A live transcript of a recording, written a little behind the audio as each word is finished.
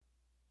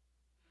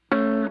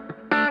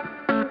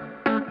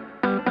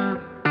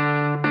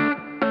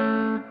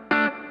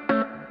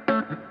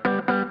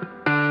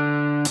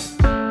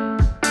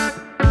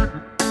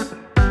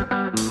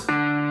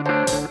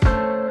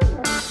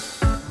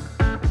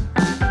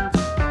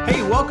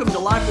Welcome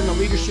to Life in the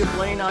Leadership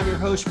Lane. I'm your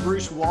host,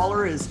 Bruce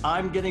Waller, as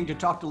I'm getting to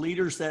talk to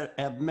leaders that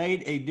have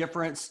made a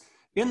difference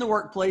in the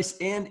workplace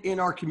and in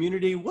our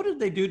community. What did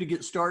they do to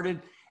get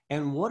started?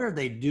 And what are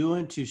they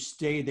doing to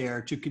stay there,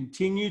 to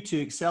continue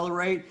to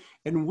accelerate?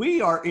 And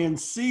we are in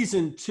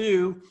season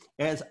 2,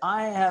 as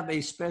I have a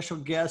special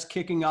guest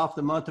kicking off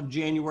the month of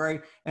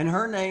January, and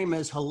her name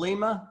is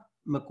Halima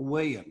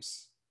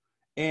McWilliams.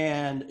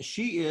 And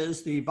she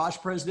is the Vice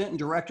President and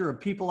Director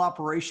of People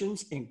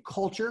Operations and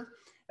Culture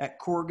at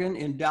Corgan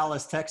in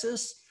Dallas,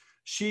 Texas.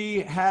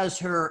 She has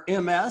her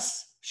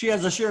MS, she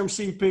has a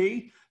SHRM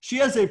CP, she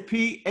has a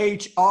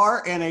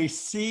PHR and a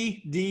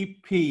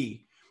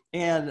CDP.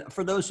 And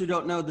for those who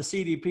don't know, the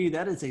CDP,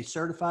 that is a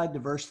Certified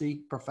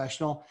Diversity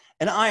Professional.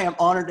 And I am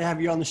honored to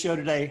have you on the show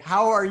today.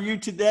 How are you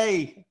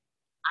today?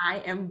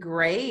 I am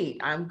great.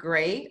 I'm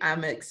great.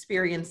 I'm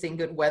experiencing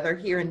good weather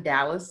here in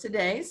Dallas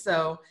today,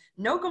 so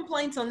no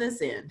complaints on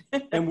this end.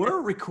 And we're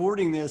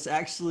recording this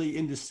actually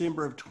in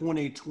December of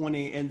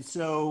 2020. And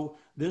so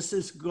this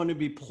is going to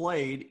be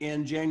played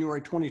in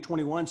January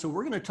 2021. So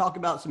we're going to talk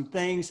about some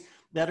things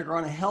that are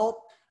going to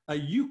help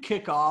you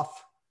kick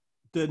off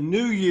the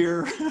new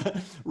year,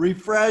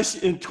 refresh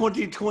in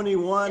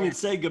 2021 and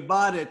say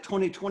goodbye to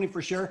 2020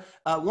 for sure.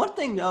 One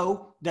thing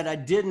though, that I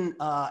didn't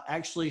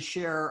actually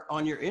share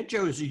on your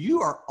intro is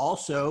you are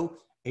also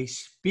a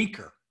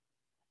speaker.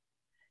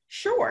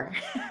 Sure.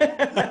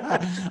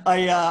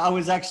 I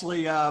was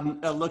actually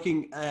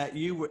looking at,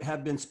 you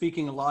have been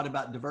speaking a lot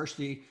about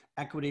diversity,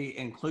 equity,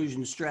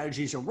 inclusion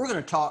strategies. And we're going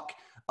to talk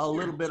a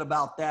little bit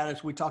about that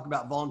as we talk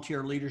about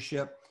volunteer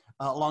leadership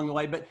along the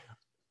way. But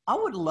I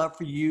would love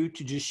for you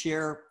to just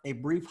share a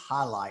brief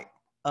highlight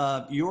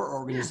of your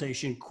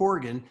organization,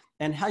 Corgan,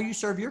 and how you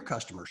serve your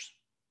customers.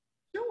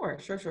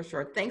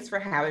 Sure. Thanks for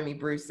having me,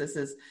 Bruce. This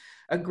is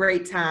a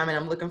great time, and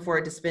I'm looking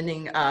forward to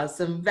spending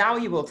some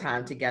valuable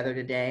time together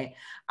today.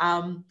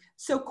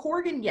 So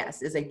Corgan,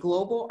 yes, is a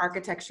global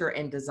architecture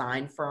and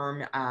design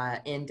firm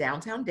in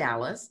downtown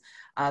Dallas.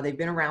 They've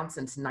been around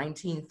since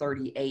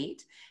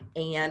 1938,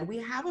 and we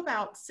have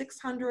about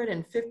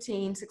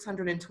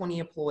 620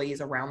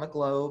 employees around the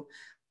globe.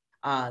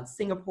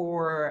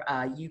 Singapore,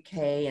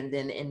 UK, and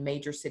then in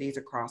major cities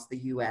across the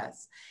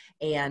US.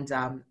 And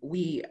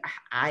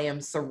I am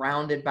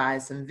surrounded by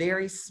some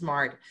very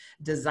smart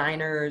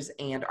designers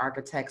and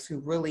architects who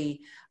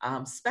really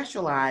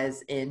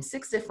specialize in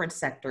 6 different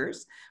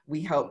sectors.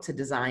 We help to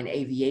design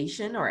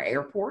aviation or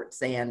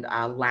airports and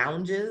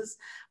lounges,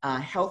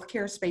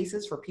 healthcare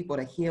spaces for people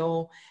to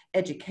heal,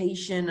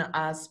 education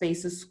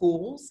spaces,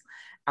 schools,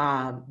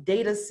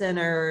 data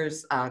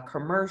centers,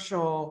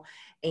 commercial,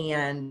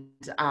 and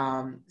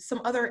some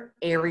other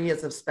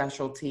areas of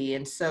specialty.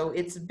 And so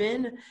it's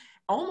been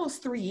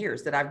almost 3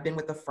 years that I've been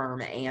with the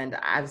firm, and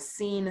I've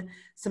seen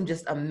some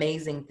just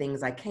amazing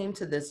things. I came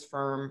to this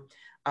firm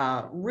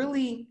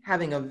really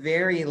having a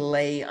very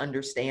lay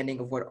understanding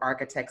of what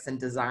architects and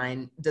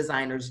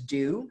designers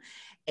do,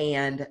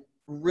 and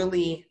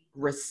really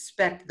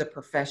respect the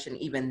profession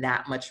even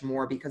that much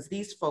more, because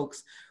these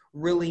folks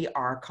really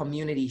are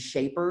community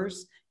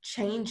shapers,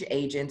 change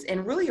agents,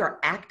 and really are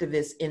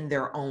activists in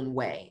their own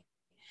way,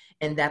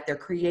 and that they're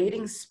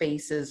creating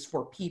spaces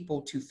for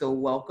people to feel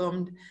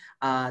welcomed,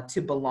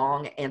 to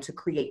belong, and to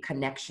create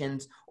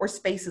connections, or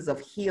spaces of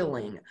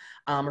healing,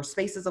 or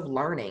spaces of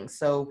learning.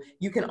 So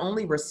you can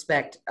only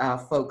respect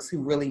folks who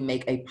really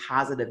make a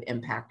positive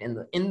impact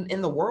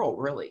in the world,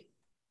 really.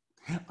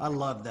 I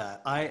love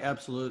that. I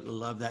absolutely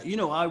love that. You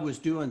know, I was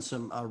doing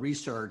some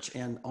research,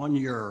 and on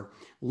your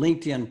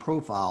LinkedIn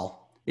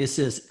profile, it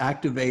says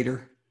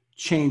activator,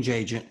 change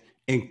agent,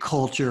 and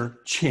culture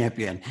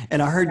champion.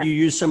 And I heard you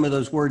use some of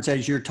those words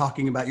as you're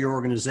talking about your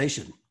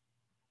organization.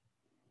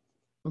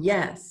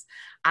 Yes,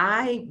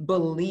 I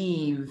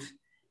believe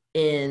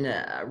in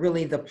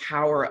really the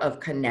power of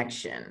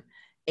connection.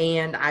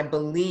 And I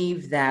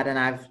believe that, and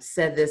I've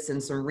said this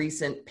in some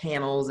recent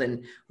panels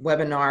and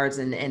webinars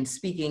and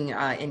speaking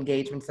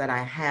engagements that I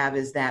have,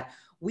 is that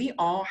we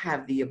all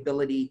have the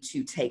ability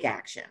to take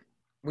action.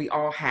 We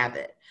all have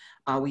it.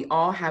 We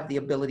all have the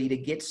ability to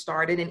get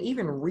started and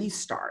even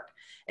restart.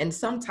 And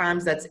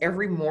sometimes that's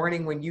every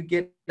morning when you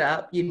get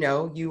up. You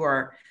know, you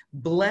are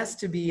blessed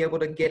to be able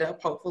to get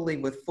up, hopefully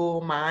with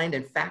full mind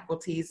and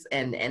faculties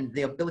and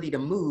the ability to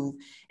move.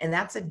 And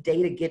that's a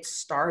day to get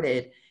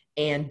started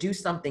and do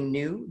something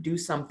new, do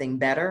something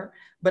better,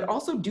 but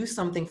also do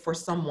something for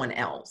someone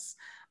else.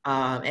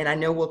 And I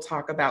know we'll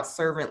talk about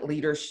servant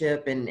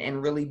leadership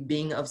and really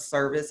being of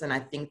service. And I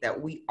think that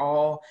we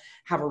all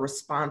have a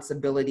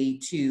responsibility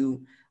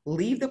to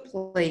leave the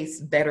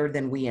place better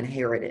than we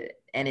inherited it.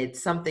 And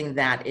it's something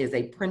that is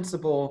a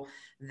principle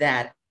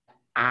that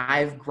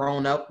I've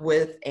grown up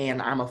with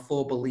and I'm a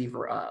full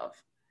believer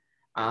of.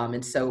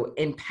 And so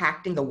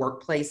impacting the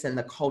workplace and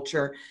the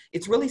culture,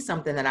 it's really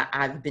something that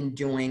I've been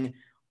doing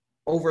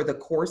over the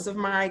course of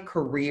my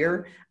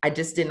career. I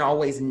just didn't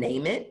always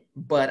name it,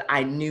 but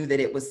I knew that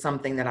it was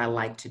something that I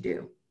liked to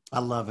do. I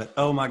love it.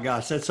 Oh my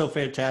gosh, that's so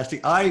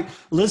fantastic.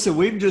 Listen,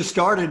 we've just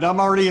started. I'm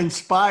already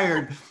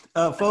inspired.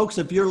 Folks,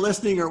 if you're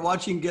listening or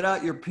watching, get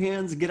out your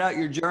pens, get out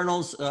your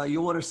journals.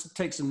 You'll want to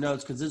take some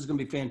notes because this is going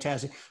to be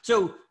fantastic.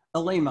 So,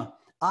 Alima,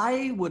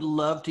 I would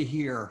love to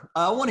hear,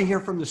 I want to hear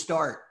from the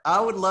start.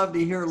 I would love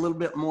to hear a little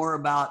bit more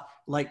about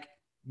like,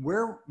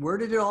 where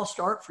did it all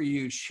start for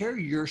you? Share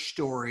your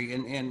story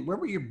and where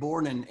were you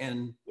born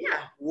and Yeah.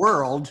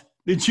 world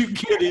did you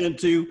get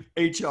into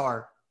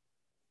HR?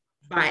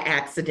 By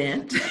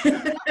accident.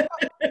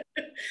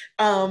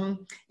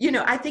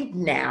 I think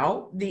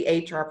now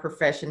the HR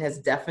profession has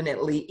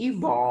definitely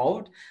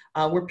evolved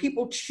where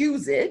people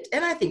choose it.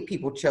 And I think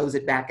people chose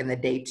it back in the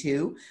day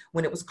too,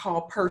 when it was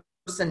called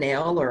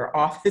personnel or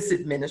office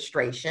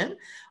administration.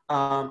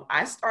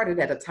 I started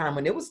at a time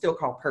when it was still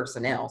called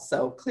personnel.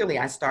 So clearly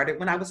I started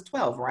when I was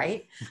 12,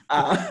 right?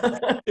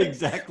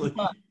 Exactly.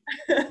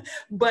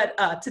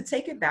 But to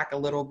take it back a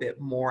little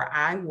bit more,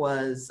 I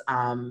was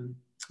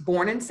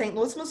born in St.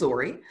 Louis,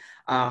 Missouri,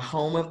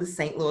 home of the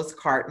St. Louis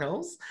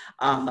Cardinals.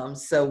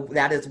 So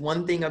that is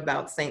one thing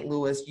about St.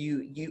 Louis.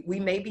 We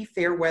may be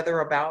fair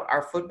weather about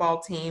our football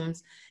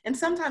teams and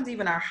sometimes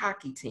even our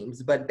hockey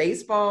teams, but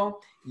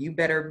baseball, you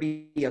better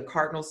be a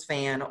Cardinals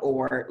fan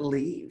or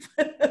leave.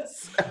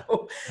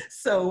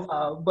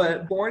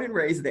 But born and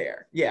raised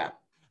there, yeah.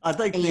 I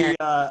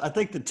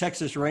think the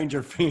Texas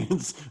Ranger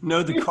fans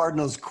know the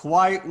Cardinals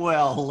quite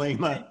well,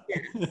 Lima.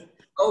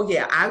 Oh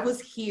yeah, I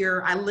was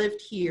here. I lived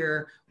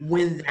here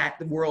when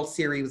that World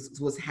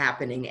Series was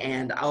happening,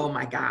 and oh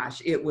my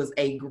gosh, it was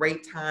a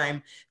great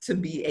time to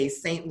be a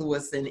St.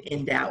 Louis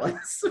in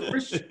Dallas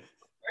for sure.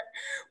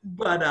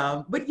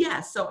 But yeah,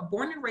 so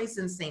born and raised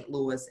in St.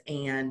 Louis,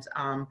 and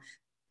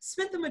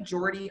spent the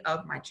majority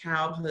of my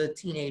childhood,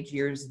 teenage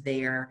years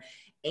there.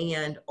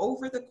 And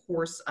over the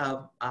course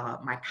of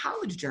my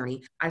college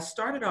journey, I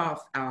started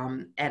off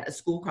at a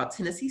school called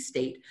Tennessee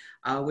State,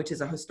 which is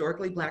a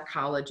historically Black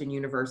college and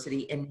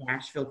university in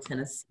Nashville,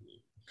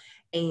 Tennessee.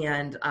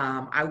 And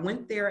I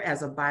went there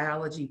as a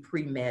biology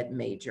pre-med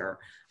major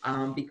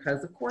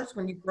because, of course,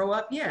 when you grow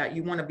up, yeah,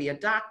 you want to be a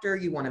doctor,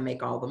 you want to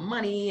make all the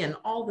money and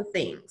all the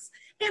things.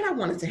 And I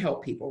wanted to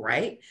help people,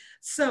 right?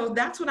 So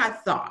that's what I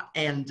thought.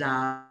 And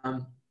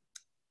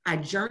I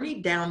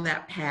journeyed down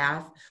that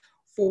path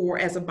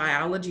as a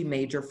biology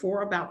major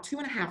for about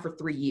 2.5 or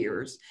 3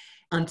 years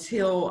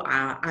until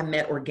I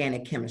met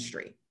organic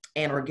chemistry.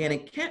 And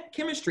organic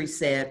chemistry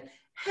said,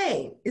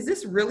 hey, is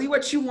this really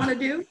what you want to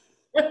do?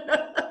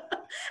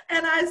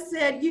 And I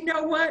said, you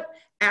know what?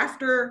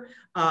 After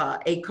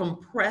a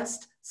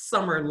compressed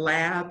summer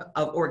lab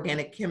of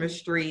organic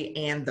chemistry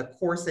and the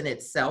course in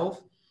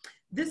itself,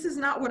 this is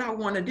not what I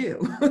want to do.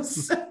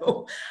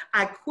 So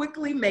I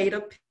quickly made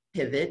a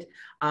pivot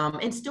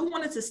and still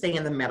wanted to stay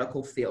in the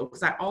medical field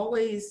because I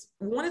always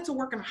wanted to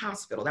work in a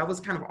hospital. That was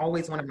kind of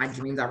always one of my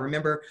dreams. I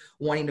remember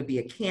wanting to be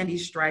a candy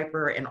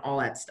striper and all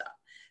that stuff.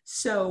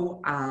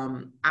 So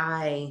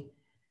I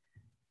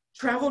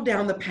traveled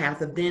down the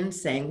path of then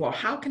saying, well,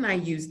 how can I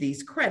use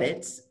these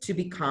credits to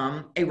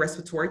become a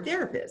respiratory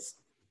therapist?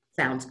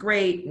 Sounds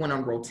great. Went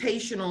on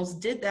rotationals,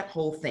 did that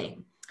whole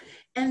thing.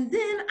 And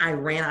then I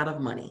ran out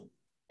of money.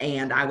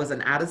 And I was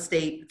an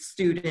out-of-state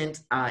student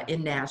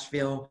in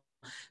Nashville.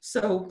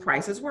 So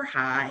prices were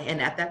high.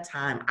 And at that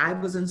time, I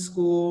was in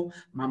school.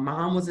 My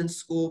mom was in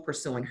school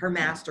pursuing her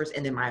master's.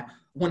 And then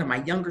one of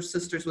my younger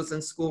sisters was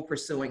in school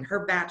pursuing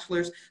her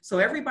bachelor's. So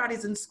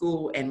everybody's in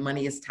school and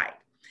money is tight.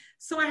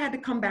 So I had to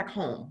come back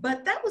home.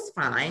 But that was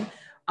fine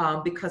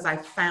because I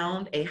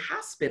found a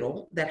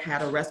hospital that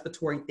had a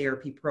respiratory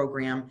therapy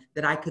program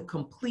that I could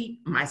complete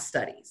my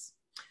studies.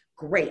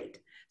 Great.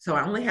 So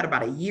I only had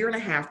about 1.5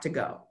 years to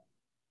go.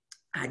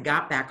 I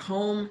got back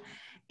home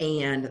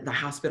and the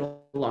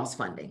hospital lost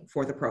funding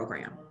for the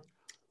program.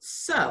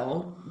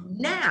 So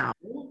now,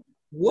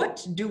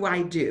 what do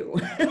I do?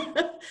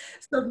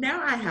 So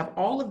now I have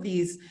all of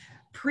these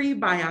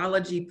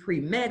pre-biology,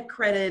 pre-med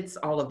credits,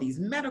 all of these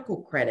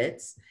medical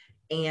credits,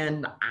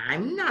 and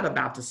I'm not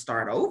about to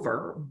start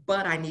over,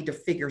 but I need to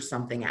figure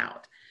something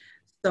out.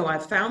 So I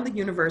found the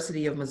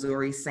University of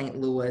Missouri, St.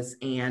 Louis,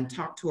 and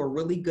talked to a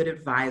really good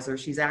advisor.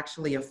 She's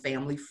actually a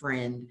family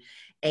friend.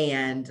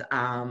 And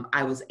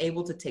I was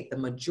able to take the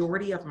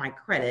majority of my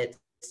credits,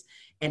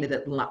 and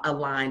it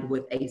aligned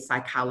with a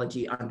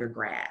psychology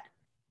undergrad.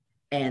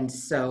 And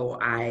so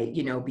I,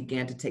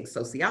 began to take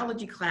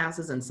sociology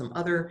classes and some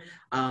other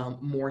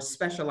more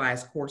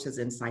specialized courses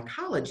in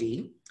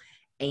psychology,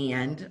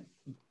 and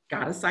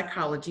got a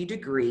psychology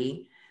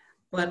degree,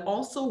 but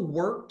also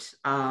worked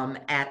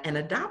at an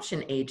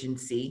adoption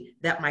agency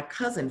that my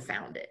cousin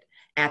founded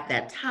at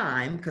that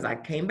time, because I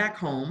came back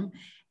home.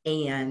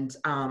 And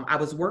I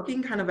was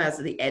working kind of as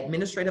the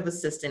administrative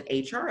assistant,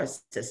 HR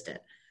assistant,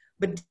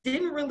 but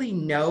didn't really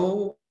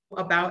know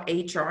about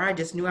HR. I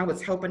just knew I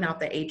was helping out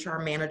the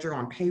HR manager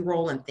on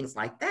payroll and things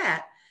like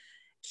that.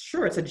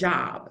 Sure, it's a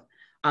job.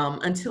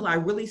 Until I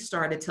really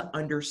started to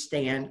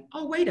understand,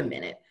 oh, wait a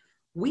minute.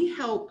 We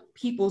help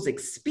people's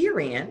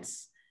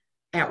experience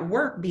at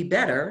work be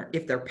better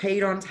if they're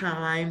paid on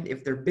time,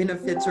 if their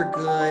benefits are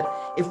good,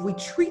 if we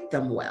treat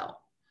them well.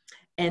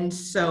 And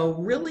so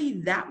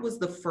really that was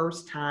the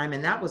first time,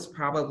 and that was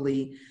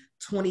probably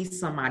 20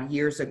 some odd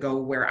years ago,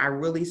 where I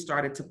really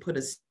started to put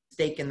a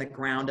stake in the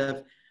ground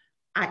of,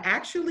 I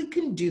actually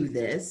can do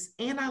this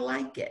and I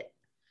like it.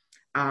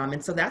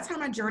 And so that's how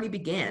my journey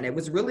began. It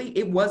was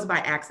by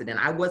accident.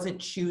 I wasn't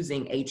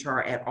choosing HR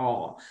at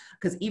all.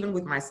 Because even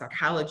with my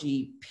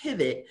psychology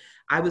pivot,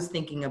 I was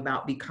thinking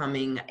about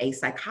becoming a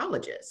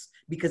psychologist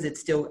because it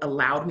still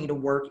allowed me to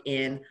work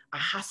in a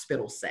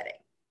hospital setting.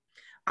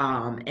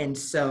 And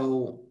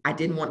so I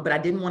didn't want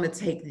to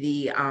take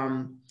the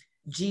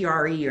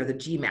GRE or the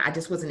GMAT. I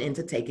just wasn't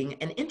into taking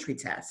an entry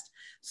test.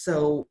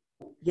 So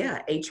yeah,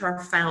 HR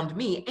found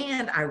me.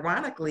 And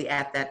ironically,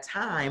 at that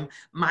time,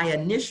 my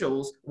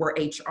initials were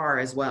HR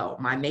as well.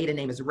 My maiden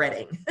name is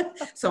Redding.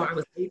 So I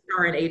was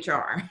HR and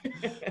HR.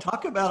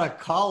 Talk about a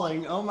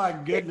calling. Oh my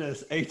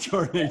goodness.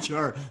 HR and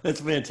HR.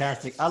 That's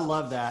fantastic. I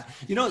love that.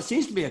 You know, it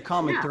seems to be a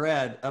common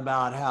thread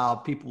about how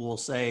people will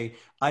say,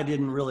 I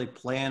didn't really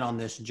plan on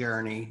this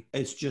journey.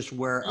 It's just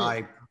where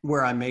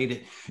I made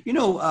it. You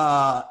know,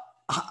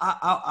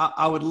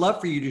 I would love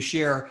for you to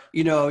share,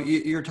 you know,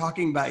 you're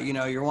talking about, you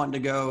know, you're wanting to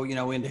go, you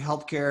know, into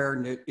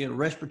healthcare and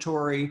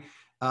respiratory.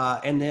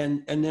 And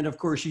then of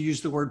course you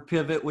use the word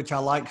pivot, which I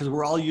like because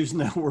we're all using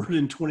that word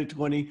in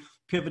 2020,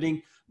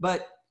 pivoting.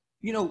 But,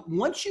 you know,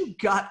 once you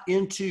got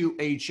into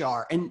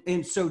HR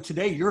and so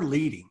today you're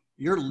leading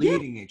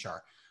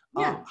HR.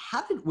 Yeah.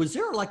 Was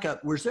there like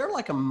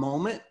a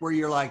moment where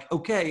you're like,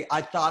 okay,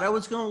 I thought I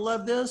was going to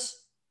love this,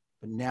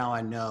 but now I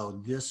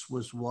know this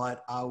was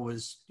what I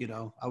was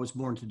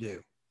born to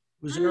do.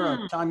 Was there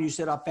a time you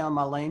said I found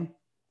my lane?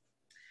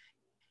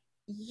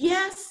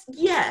 Yes,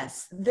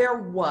 there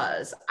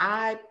was.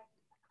 I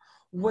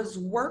was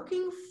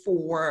working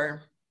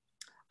for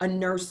a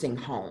nursing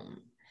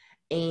home.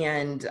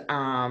 And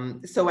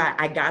so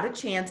I got a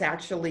chance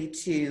actually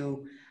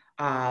to,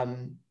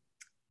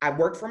 I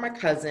worked for my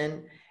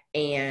cousin,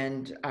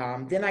 and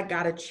then I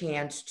got a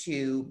chance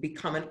to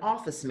become an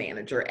office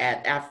manager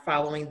at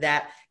following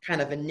that kind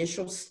of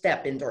initial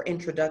step into or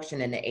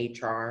introduction into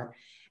HR.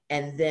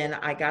 And then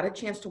I got a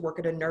chance to work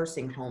at a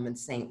nursing home in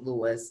St.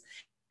 Louis.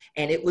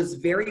 And it was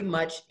very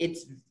much,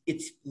 it's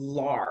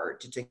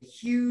large. It's a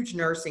huge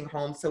nursing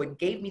home. So it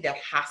gave me that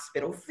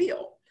hospital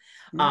feel.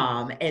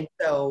 And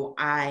so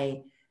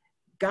I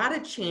got a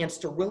chance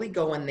to really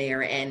go in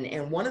there.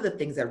 And one of the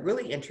things that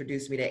really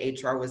introduced me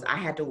to HR was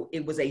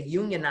it was a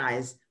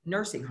unionized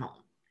nursing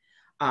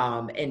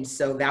home. And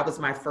so that was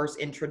my first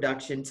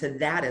introduction to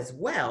that as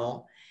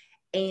well.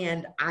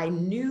 And I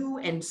knew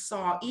and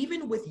saw,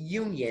 even with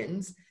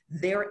unions,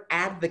 their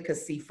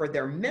advocacy for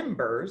their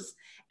members.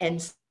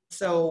 And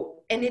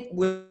it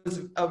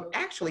was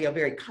actually a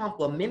very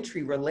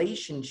complimentary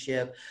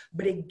relationship,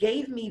 but it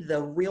gave me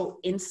the real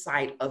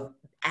insight of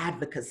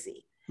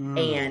advocacy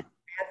and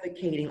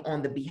advocating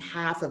on the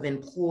behalf of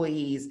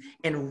employees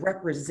and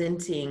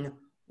representing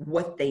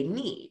what they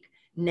need.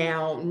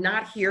 Now,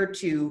 not here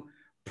to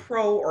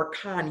pro or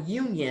con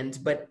unions,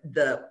 but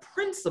the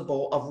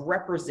principle of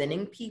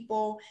representing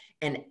people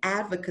and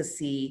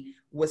advocacy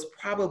was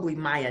probably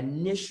my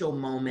initial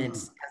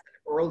moments as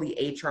an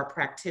early HR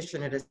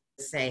practitioner to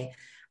say,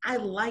 I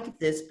like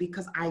this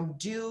because I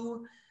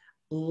do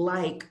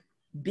like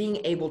being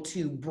able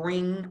to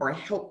bring or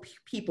help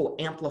people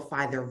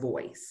amplify their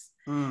voice.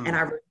 And I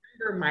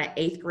remember my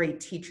 8th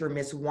grade teacher,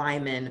 Miss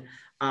Wyman.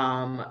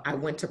 I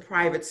went to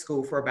private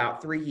school for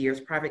about 3 years,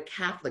 private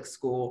Catholic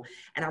school.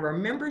 And I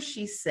remember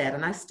she said,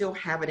 and I still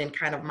have it in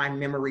kind of my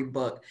memory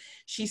book,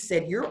 she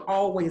said, you're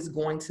always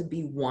going to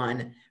be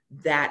one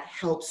that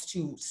helps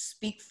to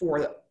speak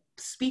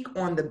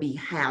on the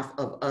behalf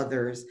of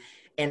others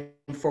and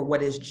for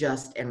what is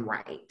just and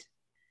right.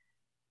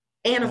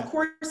 And of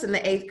course, in the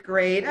 8th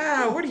grade,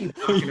 what are you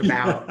talking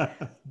about?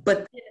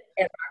 But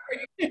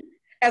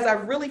as I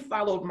really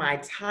followed my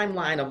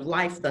timeline of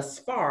life thus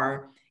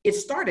far, it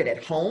started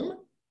at home,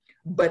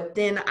 but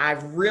then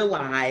I've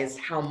realized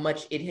how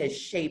much it has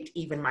shaped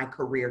even my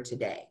career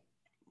today.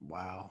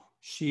 Wow.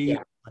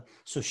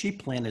 So she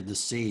planted the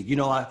seed. You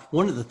know,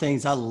 one of the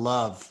things I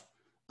love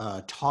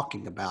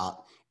talking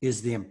about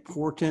is the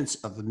importance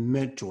of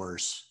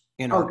mentors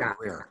in our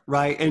career,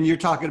 right? And you're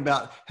talking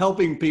about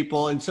helping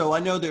people. And so I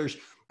know there's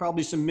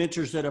probably some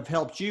mentors that have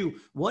helped you.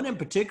 One in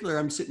particular,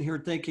 I'm sitting here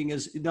thinking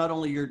is not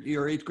only your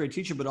 8th grade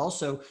teacher, but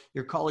also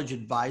your college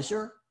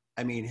advisor.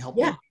 I mean,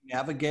 helping you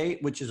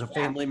navigate, which is a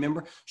family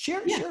member.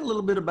 Share a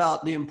little bit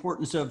about the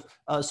importance of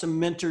some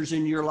mentors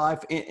in your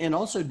life. And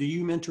also, do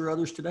you mentor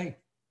others today?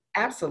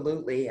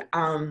 Absolutely.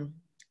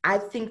 I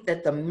think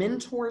that the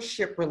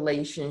mentorship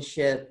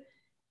relationship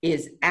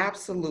is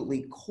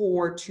absolutely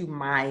core to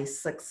my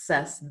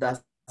success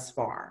thus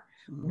far.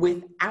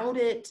 Without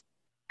it,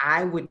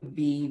 I would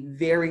be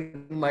very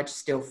much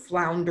still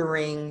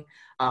floundering.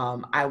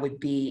 I would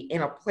be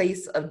in a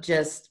place of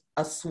just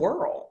a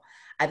swirl.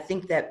 I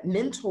think that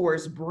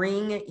mentors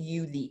bring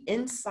you the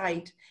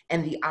insight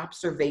and the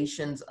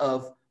observations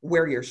of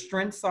where your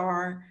strengths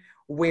are,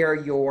 where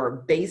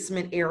your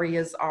basement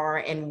areas are,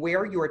 and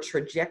where your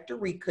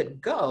trajectory could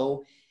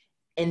go,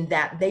 and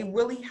that they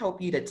really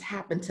help you to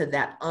tap into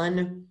that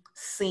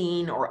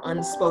unseen or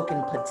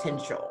unspoken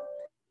potential.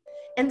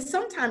 And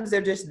sometimes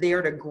they're just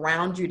there to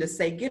ground you, to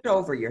say, get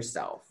over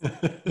yourself.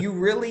 You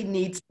really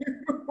need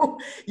to,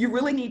 you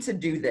really need to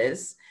do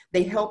this.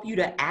 They help you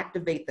to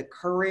activate the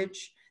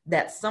courage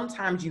that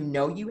sometimes you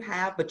know you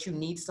have, but you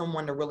need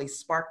someone to really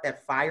spark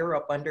that fire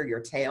up under your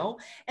tail.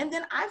 And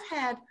then I've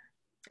had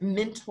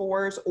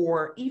mentors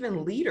or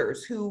even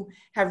leaders who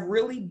have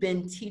really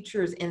been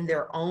teachers in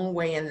their own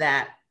way, in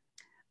that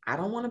I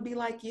don't want to be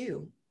like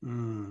you.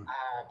 Mm.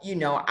 You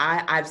know,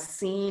 I've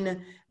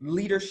seen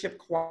leadership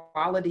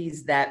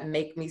qualities that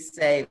make me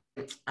say,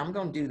 I'm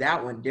going to do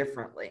that one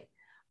differently.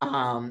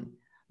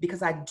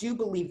 Because I do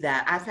believe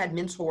that I've had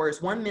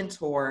mentors. One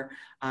mentor,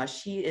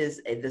 she is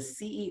the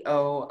CEO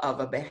of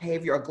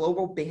a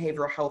global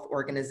behavioral health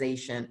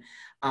organization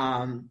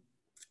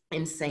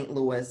in St.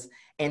 Louis.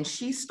 And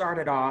she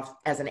started off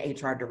as an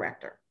HR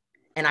director.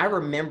 And I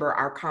remember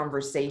our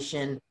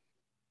conversation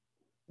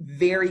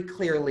very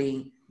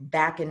clearly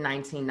back in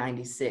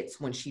 1996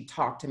 when she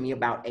talked to me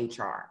about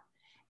HR.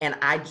 And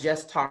I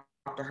just talked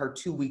to her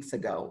 2 weeks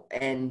ago,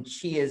 and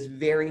she is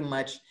very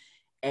much,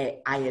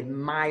 I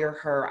admire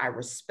her, I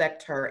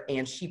respect her,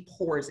 and she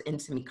pours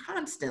into me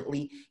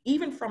constantly,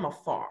 even from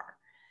afar.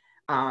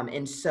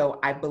 And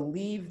so I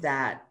believe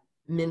that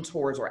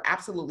mentors are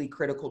absolutely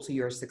critical to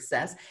your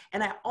success.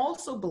 And I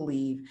also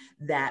believe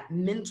that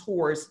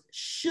mentors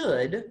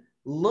should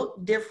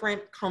look different,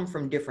 come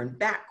from different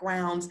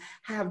backgrounds,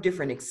 have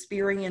different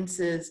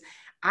experiences.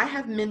 I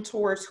have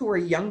mentors who are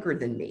younger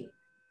than me,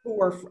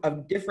 who are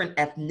of different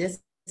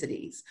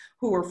ethnicities,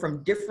 who are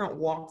from different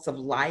walks of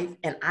life,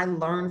 and I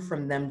learn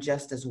from them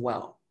just as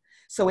well.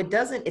 So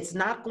it's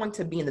not going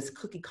to be in this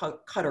cookie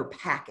cutter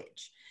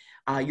package.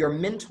 Your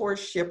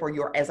mentorship,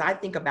 or as I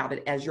think about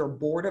it, as your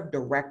board of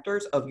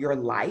directors of your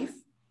life,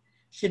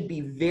 should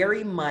be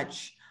very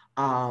much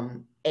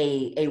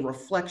a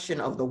reflection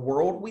of the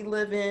world we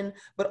live in,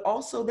 but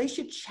also they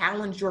should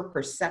challenge your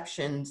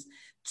perceptions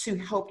to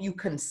help you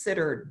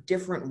consider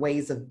different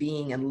ways of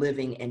being and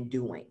living and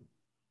doing.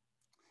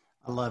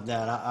 I love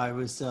that. I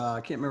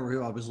can't remember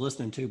who I was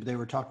listening to, but they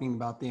were talking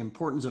about the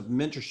importance of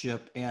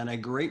mentorship, and a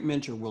great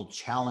mentor will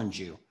challenge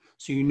you.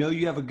 So you know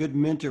you have a good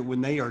mentor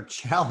when they are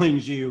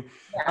challenge you.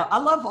 Yeah. I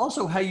love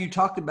also how you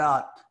talked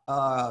about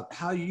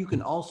how you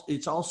can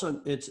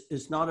also,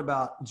 it's not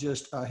about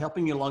just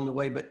helping you along the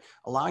way, but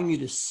allowing you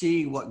to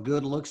see what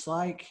good looks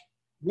like,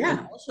 and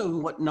Yeah, also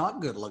what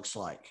not good looks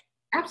like.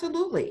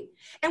 absolutely.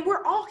 And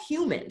we're all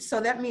human.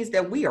 So that means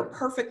that we are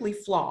perfectly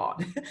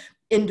flawed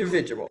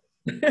individuals.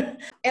 And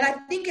I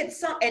think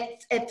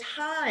at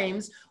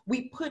times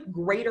we put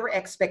greater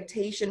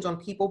expectations on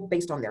people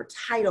based on their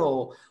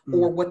title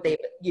or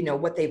Mm.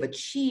 what they've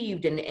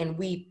achieved, and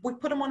we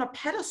put them on a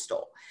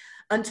pedestal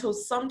until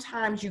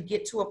sometimes you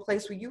get to a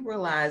place where you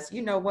realize,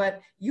 you know what,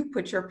 you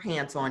put your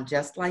pants on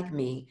just like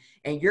me,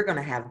 and you're going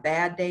to have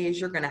bad days,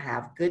 you're going to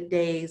have good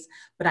days.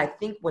 But I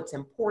think what's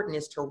important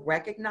is to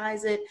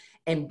recognize it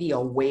and be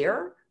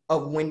aware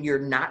of when you're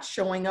not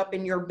showing up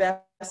in your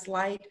best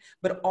light,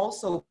 but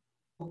also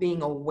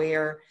being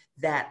aware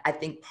that I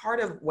think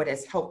part of what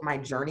has helped my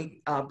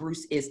journey,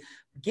 Bruce, is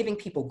giving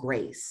people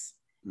grace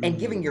and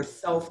giving Mm.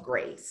 yourself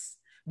grace,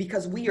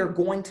 because we are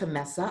going to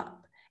mess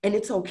up, and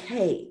it's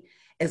okay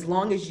as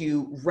long as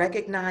you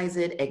recognize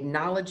it,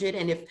 acknowledge it.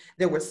 And if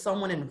there was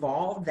someone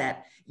involved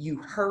that you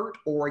hurt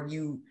or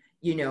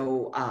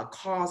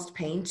caused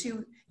pain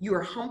to, you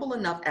are humble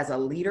enough as a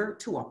leader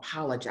to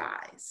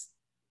apologize.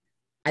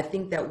 I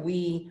think that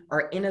we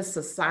are in a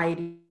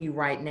society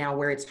right now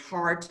where it's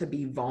hard to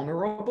be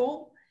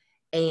vulnerable.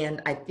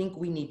 And I think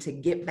we need to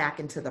get back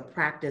into the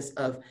practice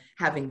of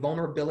having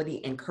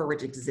vulnerability and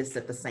courage exist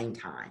at the same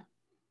time.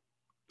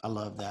 I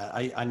love that.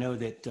 I know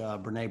that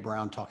Brene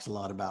Brown talks a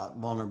lot about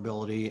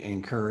vulnerability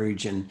and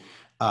courage. And,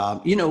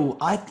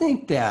 I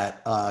think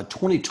that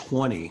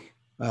 2020,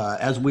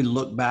 as we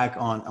look back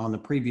on the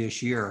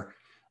previous year,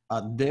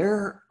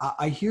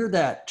 I hear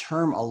that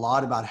term a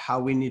lot about how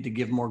we need to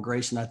give more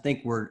grace. And I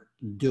think we're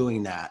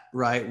doing that,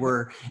 right?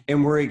 We're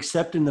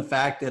accepting the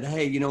fact that,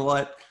 hey, you know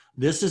what?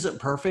 This isn't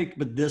perfect,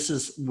 but this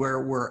is where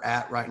we're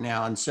at right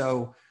now. And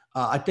so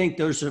I think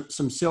there's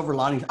some silver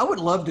linings. I would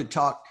love to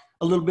talk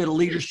a little bit of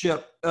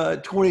leadership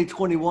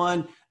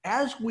 2021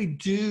 as we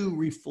do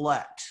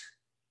reflect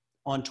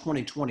on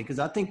 2020, because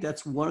I think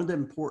that's one of the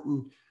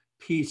important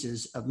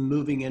pieces of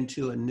moving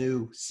into a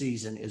new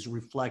season, is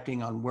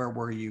reflecting on where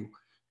were you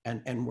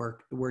and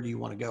where do you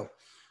want to go.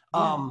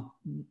 Yeah.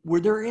 Were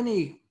there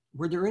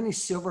any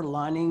silver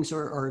linings,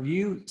 or have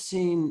you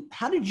seen,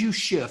 how did you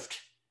shift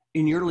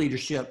in your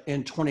leadership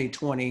in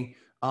 2020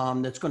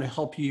 that's going to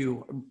help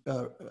you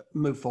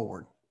move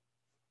forward?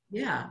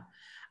 Yeah.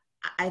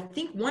 I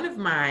think one of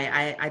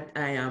I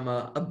am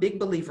a big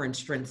believer in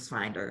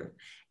StrengthsFinder.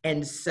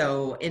 And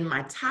so in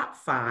my top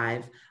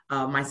five,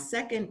 my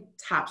second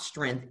top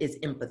strength is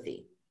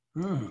empathy.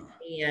 Hmm.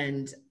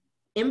 And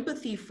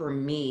empathy for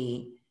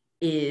me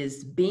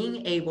is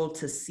being able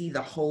to see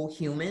the whole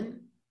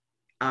human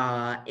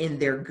in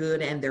their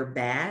good and their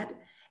bad,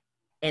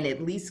 and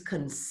at least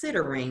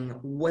considering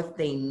what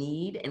they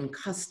need and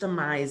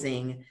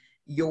customizing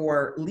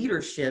your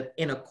leadership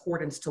in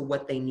accordance to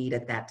what they need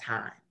at that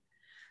time.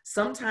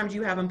 Sometimes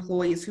you have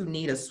employees who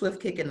need a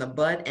swift kick in the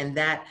butt, and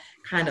that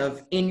kind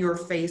of in your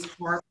face,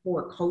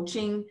 hardcore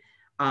coaching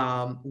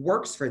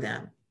works for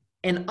them.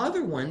 And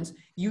other ones,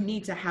 you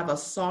need to have a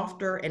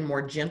softer and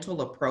more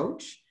gentle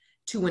approach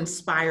to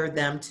inspire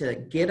them to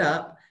get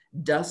up,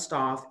 dust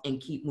off,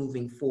 and keep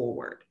moving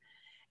forward.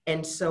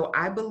 And so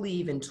I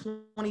believe in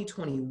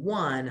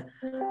 2021,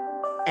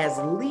 as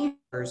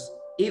leaders,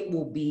 it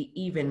will be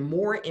even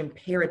more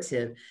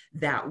imperative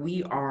that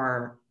we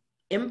are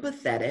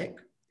empathetic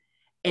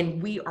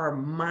and we are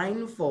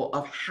mindful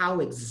of how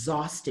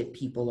exhausted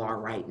people are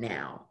right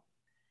now.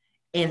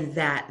 And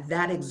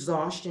that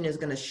exhaustion is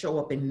going to show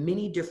up in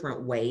many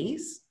different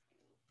ways.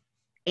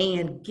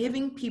 And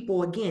giving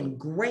people, again,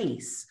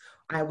 grace.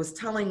 I was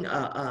telling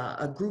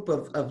a group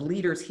of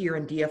leaders here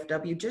in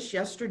DFW just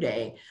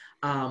yesterday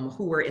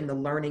who were in the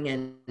learning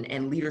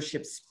and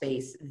leadership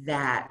space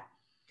that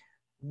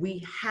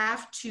we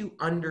have to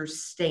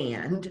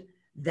understand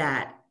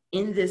that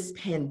in this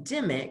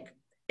pandemic,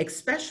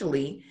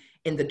 especially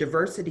in the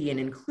diversity and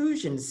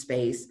inclusion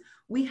space,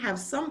 we have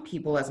some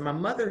people, as my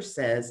mother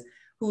says,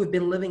 who have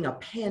been living a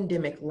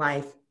pandemic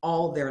life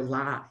all their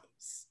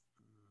lives.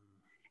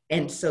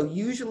 And so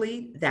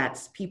usually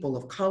that's people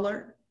of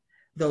color.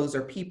 Those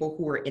are people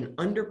who are in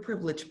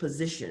underprivileged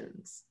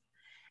positions.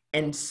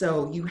 And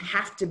so you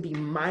have to be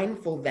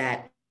mindful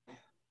that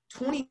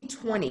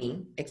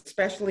 2020,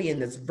 especially in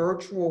this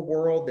virtual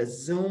world,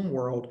 this Zoom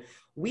world,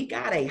 we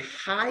got a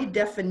high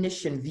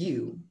definition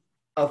view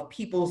of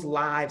people's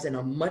lives in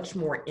a much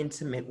more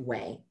intimate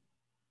way.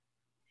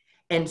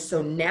 And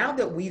so now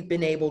that we've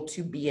been able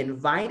to be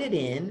invited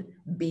in,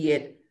 be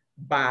it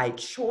by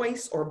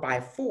choice or by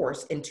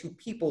force, into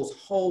people's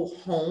whole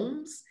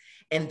homes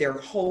and their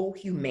whole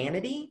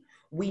humanity,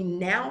 we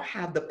now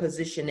have the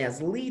position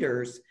as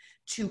leaders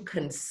to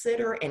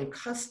consider and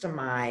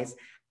customize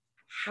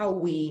how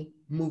we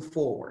move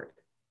forward.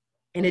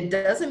 And it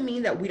doesn't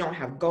mean that we don't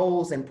have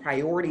goals and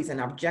priorities and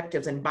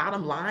objectives and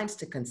bottom lines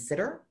to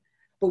consider,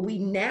 but we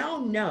now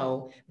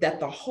know that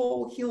the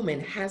whole human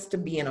has to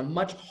be in a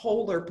much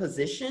wholer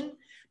position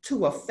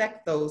to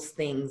affect those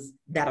things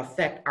that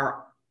affect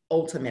our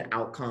ultimate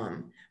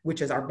outcome,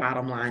 which is our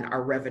bottom line,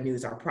 our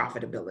revenues, our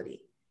profitability.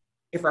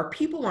 If our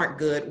people aren't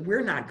good,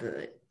 we're not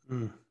good.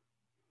 Mm.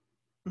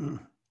 Mm.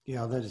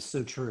 Yeah, that is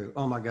so true.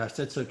 Oh my gosh,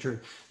 that's so true.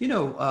 You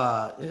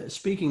know,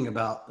 speaking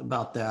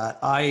about that,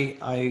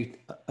 I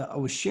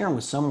was sharing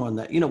with someone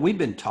that, you know, we've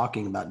been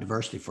talking about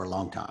diversity for a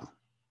long time,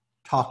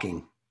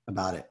 talking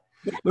about it.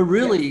 Yeah. But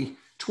really,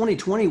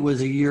 2020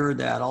 was a year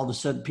that all of a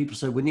sudden people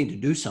said we need to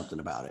do something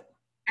about it.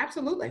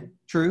 Absolutely.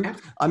 True.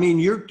 Absolutely. I mean,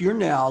 you're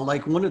now,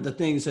 like, one of the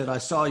things that I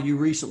saw you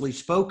recently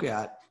spoke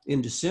at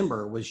in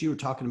December was you were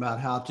talking about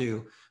how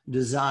to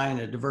design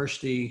a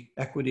diversity,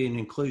 equity, and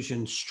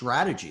inclusion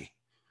strategy.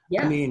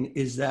 Yeah. I mean,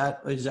 is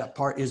that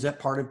part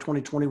of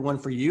 2021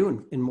 for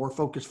you and more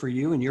focus for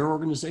you and your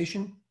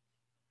organization?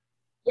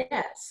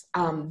 Yes.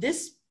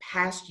 This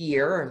past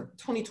year,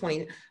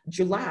 2020,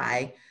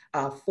 July,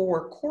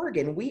 for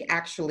Corrigan, we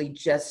actually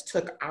just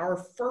took our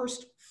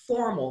first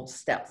formal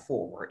step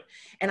forward.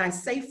 And I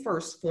say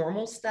first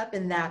formal step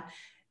in that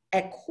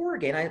at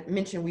Corrigan, I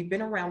mentioned we've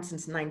been around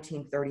since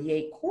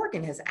 1938.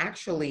 Corrigan has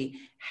actually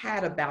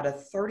had about a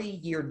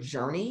 30-year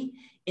journey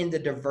in the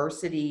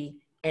diversity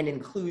and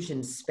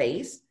inclusion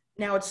space.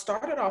 Now, it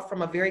started off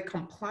from a very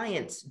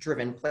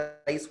compliance-driven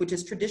place, which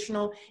is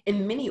traditional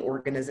in many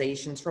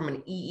organizations from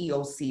an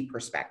EEOC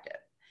perspective.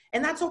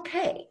 And that's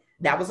okay.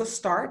 That was a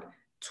start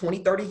 20,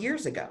 30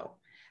 years ago.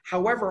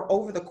 However,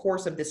 over the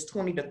course of this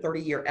 20 to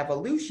 30 year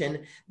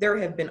evolution, there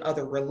have been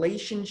other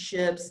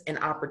relationships and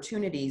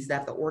opportunities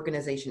that the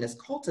organization has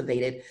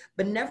cultivated,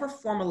 but never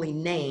formally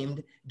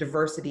named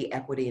diversity,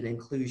 equity, and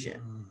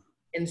inclusion.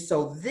 And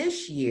so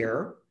this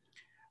year,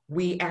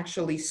 we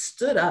actually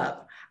stood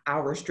up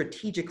our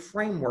strategic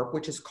framework,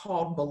 which is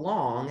called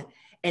Belong.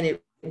 And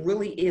it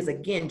really is,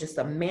 again, just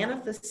a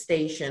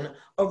manifestation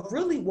of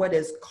really what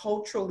is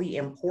culturally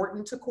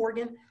important to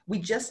Corrigan. We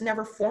just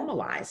never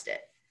formalized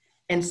it.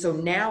 And so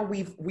now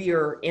we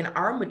are in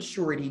our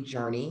maturity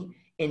journey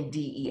in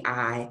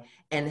DEI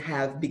and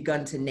have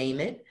begun to name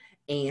it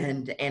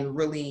and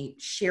really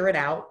share it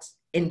out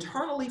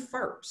internally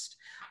first.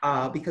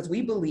 Because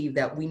we believe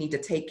that we need to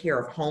take care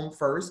of home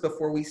first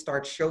before we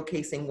start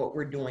showcasing what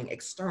we're doing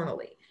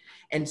externally.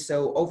 And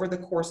so over the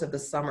course of the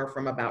summer,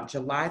 from about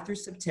July through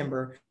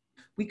September,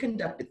 we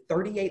conducted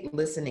 38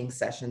 listening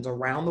sessions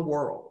around the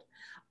world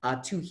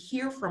to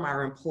hear from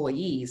our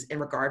employees in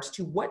regards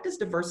to what does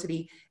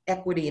diversity,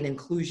 equity, and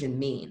inclusion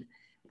mean?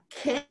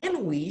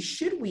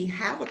 Should we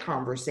have a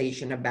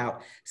conversation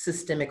about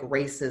systemic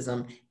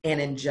racism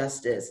and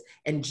injustice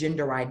and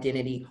gender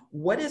identity?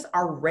 What is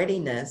our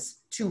readiness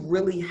to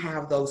really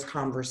have those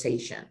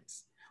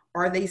conversations?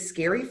 Are they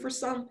scary for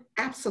some?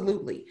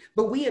 Absolutely.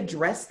 But we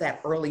address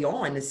that early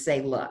on to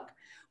say, look,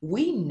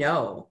 we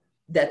know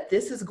that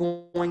this is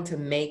going to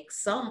make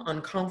some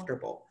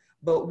uncomfortable,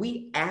 but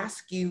we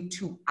ask you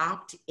to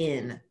opt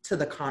in to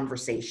the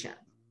conversation.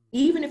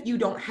 even if you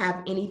don't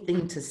have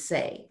anything to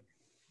say,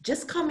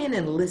 just come in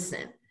and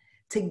listen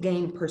to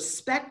gain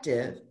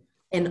perspective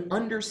and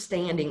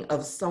understanding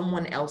of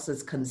someone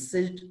else's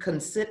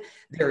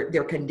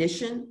their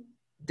condition,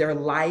 their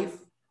life,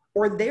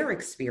 or their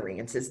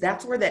experiences.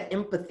 That's where that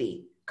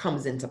empathy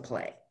comes into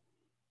play.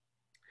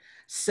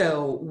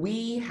 So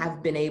we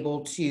have been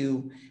able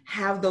to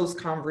have those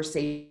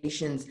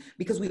conversations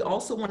because we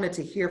also wanted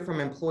to hear from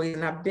employees.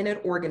 And I've been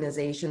at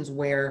organizations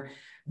where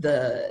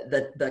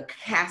the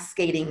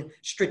cascading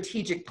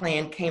strategic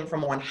plan came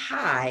from on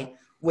high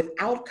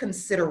without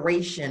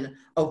consideration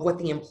of what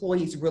the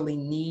employees really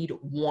need,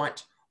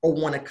 want, or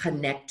want to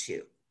connect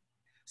to.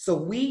 So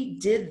we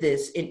did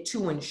this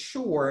to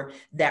ensure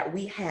that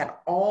we had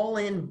all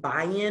in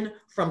buy-in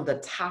from the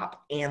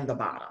top and the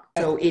bottom.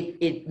 So it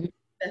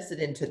invested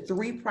into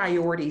 3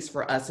 priorities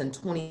for us in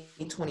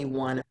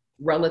 2021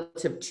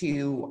 relative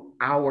to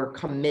our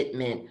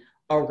commitment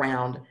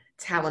around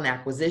talent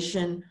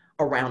acquisition,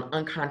 around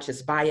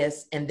unconscious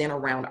bias, and then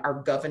around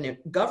our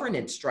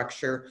governance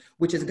structure,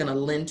 which is going to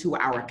lend to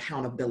our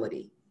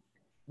accountability.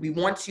 We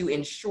want to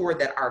ensure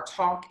that our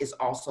talk is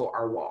also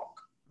our walk.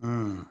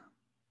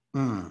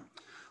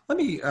 Let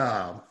me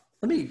a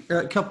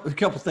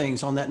couple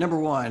things on that. Number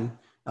one,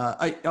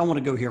 I want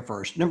to go here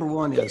first. Number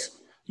one is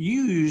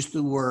you use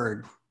the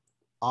word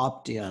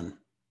opt-in,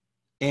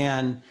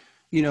 and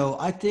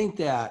I think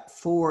that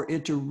for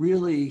it to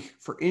really,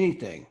 for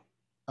anything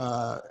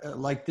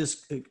like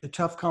this,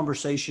 tough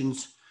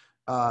conversations,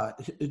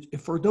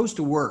 for those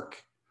to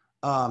work.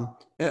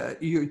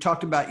 You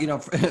talked about,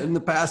 in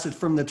the past, it's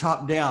from the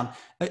top down,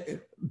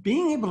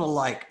 being able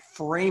to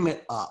frame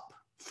it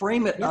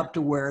up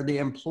to where the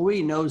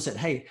employee knows that,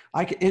 hey,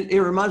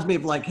 it reminds me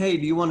of hey,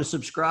 do you want to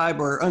subscribe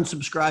or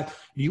unsubscribe?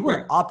 Do you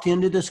want to opt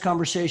into this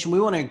conversation?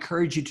 We want to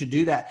encourage you to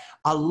do that.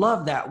 I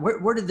love that.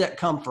 Where did that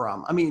come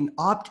from? I mean,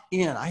 opt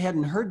in. I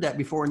hadn't heard that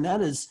before. And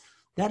that is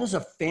a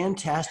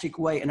fantastic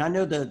way. And I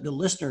know the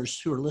listeners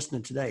who are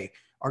listening today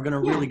are going to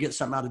really get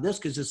something out of this,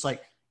 because it's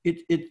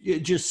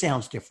it just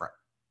sounds different.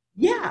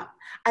 Yeah,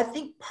 I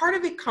think part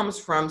of it comes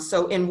from,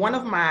 so in one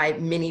of my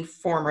many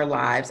former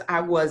lives,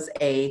 I was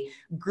a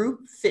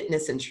group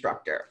fitness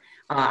instructor.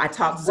 I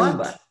taught Zumba.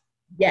 What?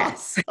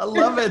 Yes. I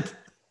love it.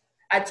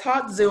 I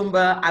taught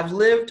Zumba. I've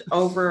lived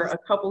over a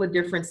couple of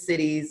different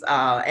cities,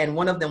 and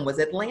one of them was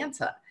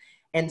Atlanta.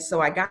 And so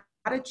I got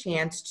a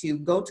chance to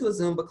go to a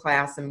Zumba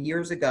class some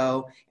years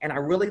ago, and I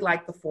really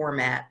liked the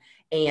format.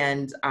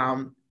 And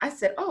I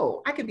said,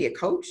 oh, I could be a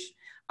coach.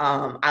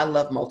 I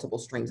love multiple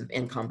streams of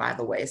income, by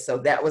the way. So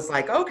that was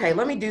okay,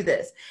 let me do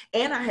this.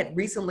 And I had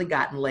recently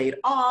gotten laid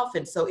off.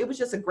 And so it was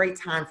just a great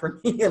time for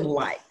me in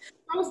life.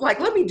 I was like,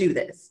 let me do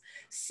this.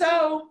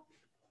 So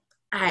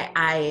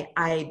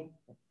I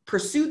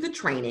pursued the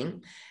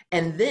training.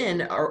 And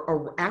then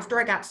after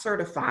I got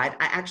certified,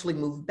 I actually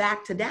moved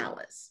back to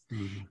Dallas.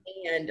 Mm-hmm.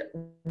 And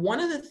one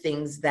of the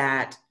things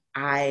that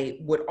I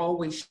would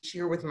always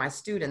share with my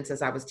students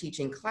as I was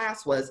teaching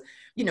class was,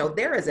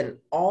 there is an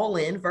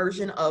all-in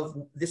version of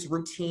this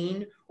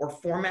routine or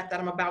format that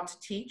I'm about to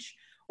teach,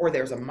 or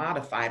there's a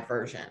modified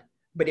version.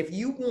 But if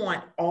you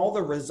want all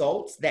the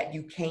results that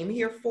you came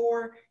here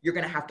for, you're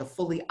going to have to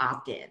fully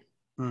opt in.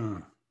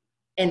 Mm.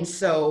 And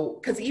so,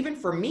 because even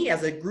for me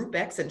as a Group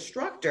X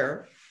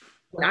instructor,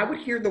 when I would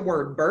hear the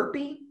word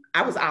burpee,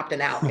 I was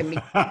opting out.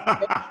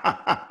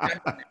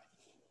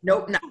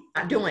 Nope,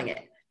 not doing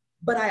it.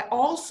 But I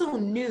also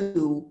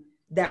knew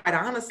that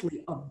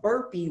honestly, a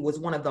burpee was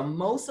one of the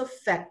most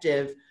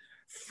effective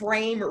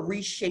frame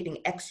reshaping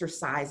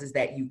exercises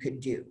that you could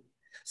do.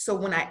 So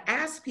when I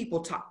ask people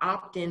to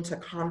opt into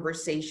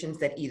conversations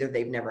that either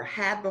they've never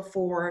had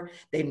before,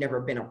 they've never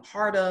been a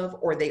part of,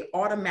 or they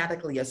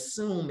automatically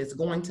assume is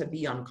going to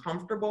be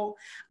uncomfortable,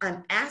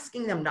 I'm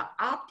asking them to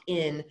opt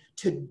in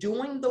to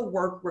doing the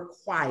work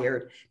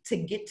required to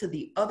get to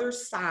the other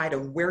side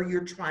of where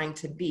you're trying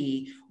to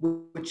be,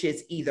 which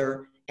is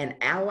either an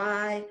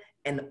ally,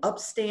 an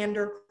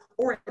upstander,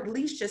 or at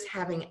least just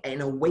having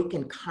an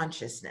awakened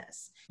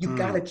consciousness. You've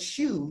got to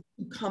choose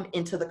to come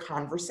into the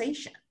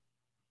conversation.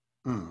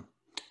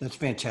 That's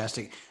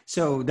fantastic.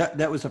 So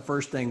that was the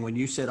first thing when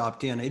you said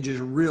opt in. It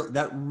just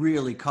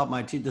really caught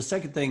my teeth. The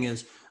second thing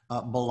is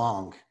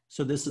belong.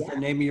 So this is the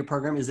name of your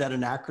program. Is that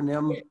an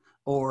acronym,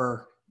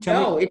 or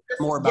tell me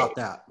more about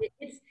that?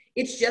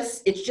 It's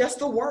just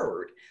the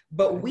word,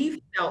 but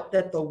we felt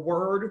that the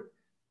word,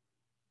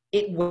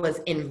 it was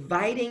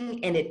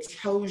inviting and it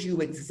tells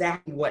you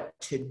exactly what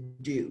to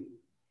do.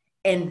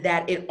 And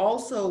that it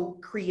also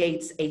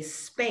creates a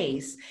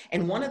space.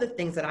 And one of the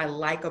things that I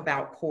like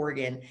about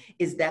Corrigan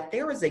is that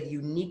there is a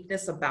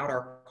uniqueness about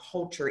our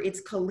culture.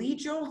 It's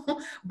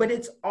collegial, but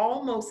it's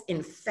almost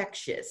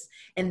infectious.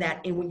 And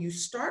when you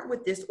start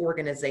with this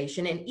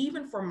organization, and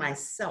even for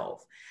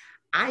myself,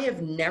 I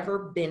have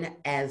never been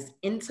as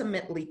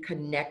intimately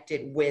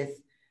connected with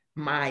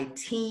my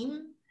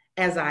team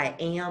as I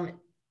am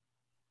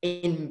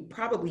in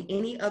probably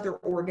any other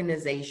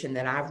organization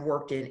that I've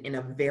worked in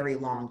a very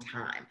long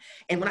time.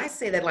 And when I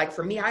say that, like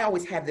for me, I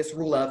always have this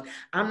rule of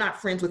I'm not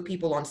friends with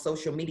people on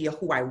social media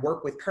who I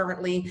work with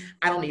currently.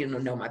 I don't need them to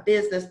know my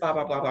business, blah,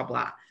 blah, blah, blah,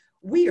 blah.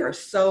 We are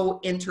so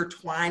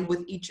intertwined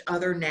with each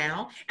other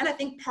now. And I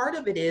think part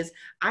of it is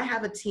I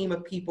have a team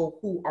of people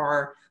who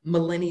are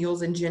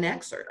millennials and Gen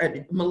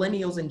Xers,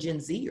 millennials and Gen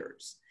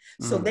Zers.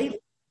 So they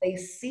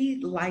see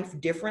life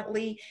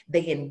differently.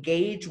 They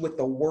engage with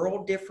the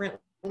world differently.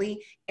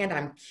 And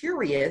I'm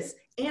curious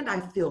and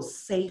I feel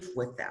safe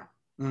with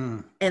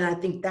them. And I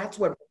think that's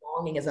what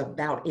belonging is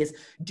about is,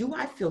 do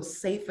I feel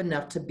safe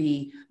enough to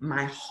be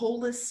my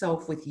wholest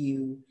self with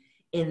you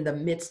in the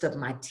midst of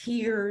my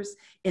tears,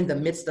 in the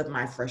midst of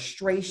my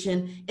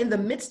frustration, in the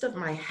midst of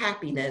my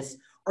happiness?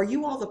 Are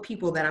you all the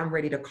people that I'm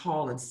ready to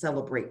call and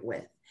celebrate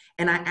with?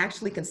 And I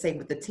actually can say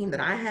with the team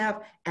that I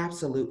have,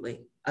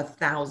 absolutely,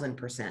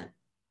 1,000%.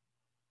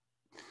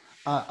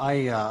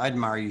 I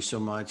admire you so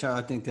much.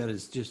 I think that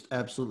is just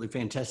absolutely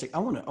fantastic. I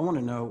want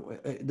to know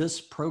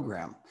this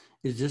program,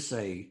 is this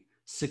a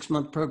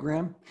 6-month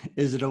program?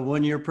 Is it a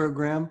 1-year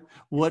program?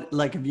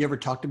 Have you ever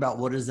talked about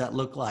what does that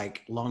look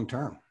like long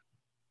term?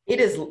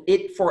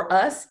 For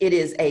us, it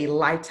is a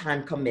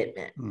lifetime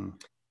commitment.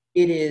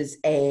 It is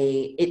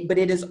but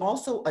it is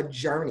also a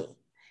journey.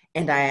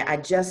 And I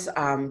just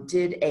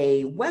did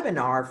a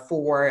webinar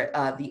for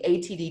the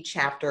ATD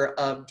chapter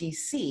of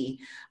DC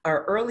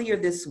earlier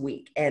this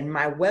week. And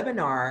my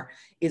webinar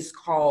is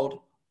called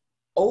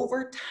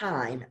Over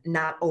Time,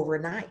 Not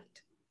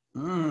Overnight.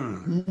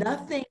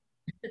 Nothing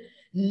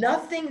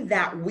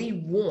that we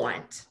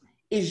want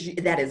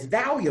that is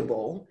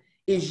valuable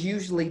is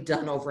usually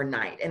done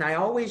overnight. And I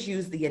always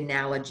use the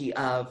analogy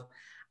of,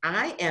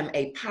 I am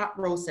a pot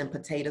roast and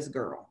potatoes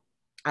girl.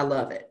 I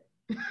love it.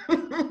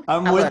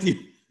 I'm with you.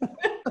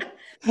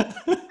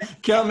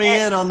 Count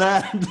me in on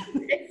that.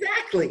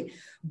 Exactly.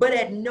 But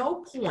at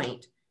no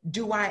point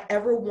do I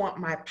ever want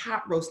my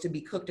pot roast to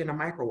be cooked in a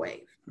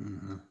microwave.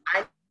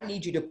 I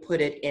need you to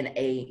put it in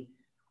a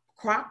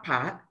crock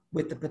pot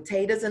with the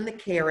potatoes and the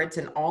carrots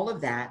and all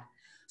of that,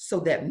 so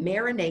that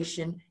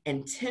marination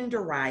and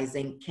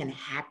tenderizing can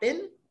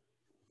happen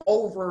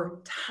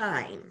over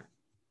time.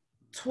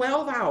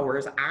 12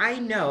 hours, I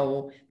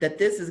know that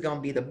this is going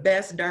to be the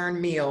best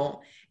darn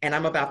meal, and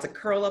I'm about to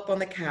curl up on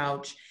the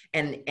couch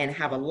and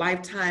have a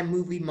lifetime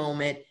movie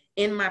moment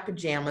in my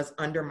pajamas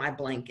under my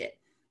blanket.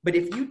 But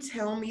if you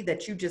tell me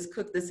that you just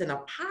cook this in a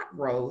pot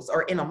roast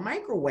or in a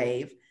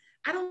microwave,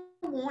 I don't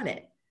want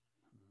it.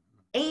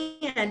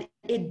 And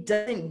it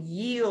doesn't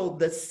yield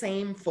the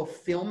same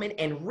fulfillment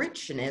and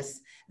richness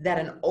that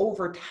an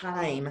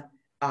overtime,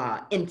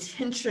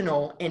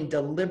 intentional and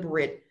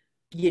deliberate,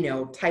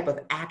 type of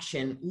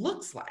action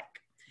looks like.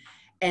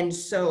 And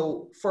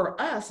so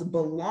for us,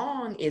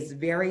 belong is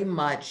very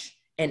much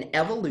an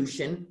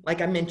evolution.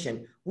 Like I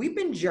mentioned, we've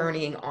been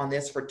journeying on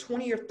this for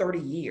 20 or 30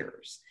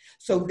 years.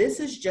 So this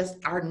is just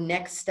our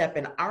next step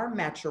in our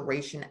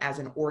maturation as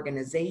an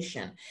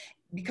organization,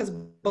 because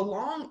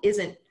belong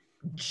isn't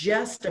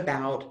just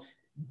about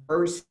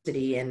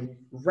diversity and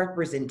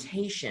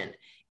representation.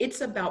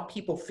 It's about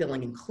people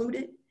feeling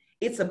included.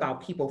 It's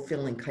about people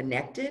feeling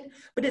connected,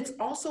 but it's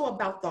also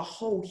about the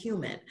whole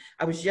human.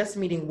 I was just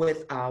meeting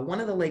with one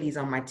of the ladies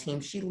on my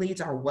team. She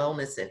leads our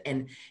wellness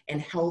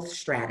and health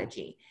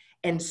strategy.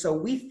 And so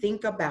we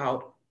think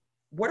about,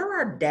 what are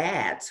our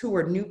dads who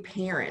are new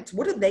parents?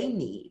 What do they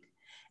need?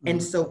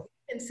 And so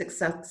we've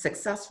been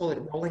successful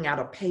at rolling out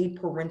a paid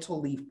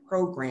parental leave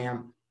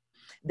program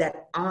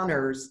that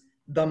honors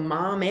the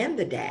mom and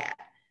the dad,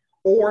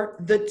 or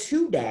the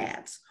two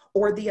dads,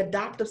 or the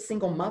adoptive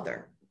single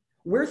mother.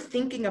 We're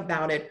thinking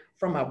about it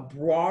from a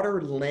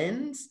broader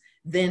lens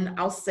than,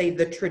 I'll say,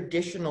 the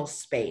traditional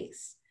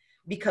space,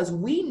 because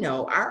we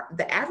know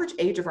the average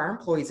age of our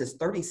employees is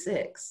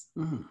 36.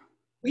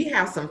 We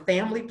have some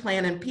family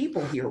planning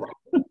people here right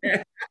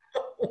now.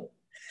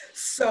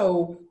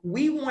 So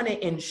we want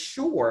to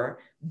ensure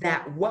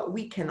that what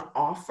we can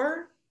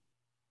offer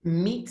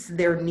meets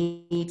their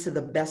needs to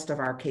the best of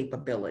our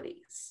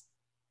capabilities.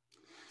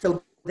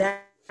 So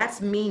that's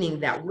meaning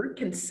that we're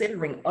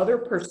considering other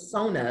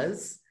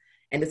personas,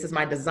 and this is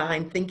my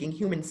design thinking,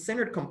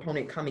 human-centered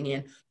component coming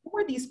in. Who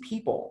are these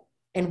people?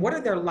 And what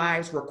do their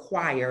lives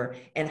require?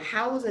 And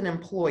how, as an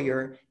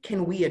employer,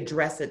 can we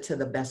address it to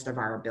the best of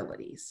our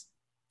abilities?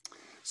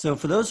 So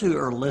for those who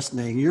are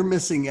listening, you're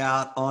missing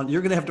out on,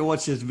 you're going to have to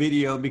watch this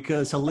video,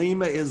 because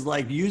Halima is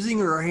like using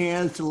her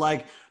hands to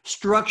like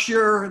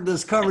structure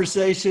this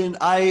conversation.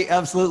 I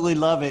absolutely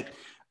love it.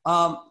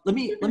 Let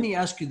me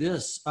ask you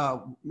this.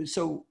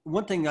 So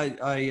one thing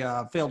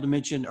I failed to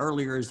mention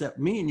earlier is that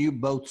me and you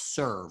both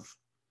serve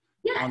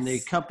on the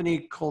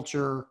Company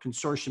Culture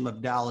Consortium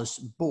of Dallas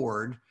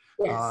board,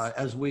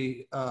 as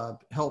we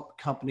help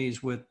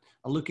companies with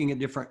looking at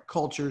different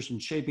cultures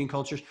and shaping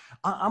cultures.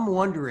 I'm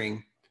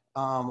wondering,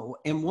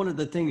 and one of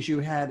the things you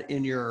had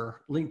in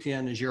your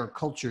LinkedIn is you're a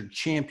culture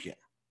champion,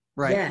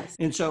 right? Yes.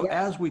 And so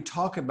as we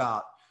talk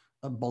about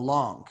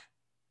belong,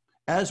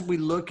 as we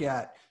look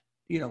at,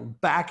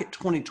 back at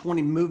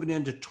 2020, moving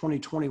into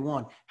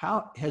 2021,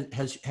 how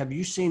have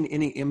you seen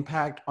any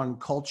impact on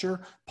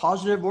culture,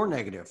 positive or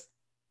negative?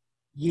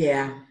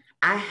 Yeah,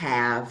 I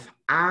have.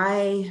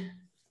 I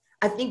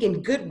think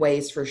in good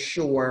ways for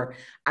sure.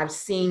 I've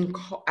seen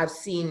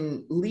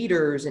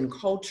leaders and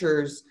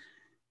cultures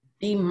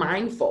be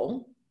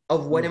mindful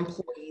of what Mm,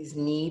 employees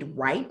need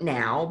right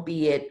now,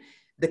 be it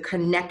the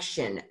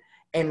connection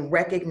and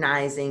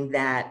recognizing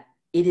that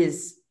it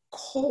is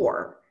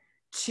core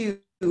to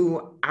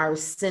our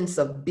sense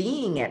of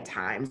being at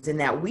times, and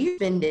that we're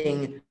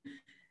spending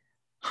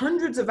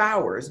hundreds of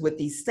hours with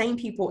these same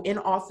people in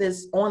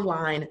office,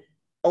 online,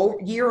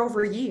 year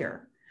over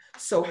year.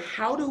 So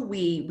how do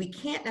we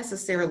can't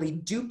necessarily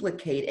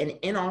duplicate an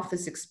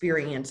in-office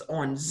experience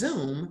on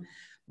Zoom,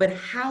 but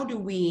how do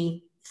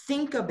we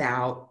think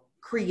about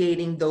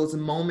creating those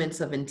moments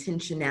of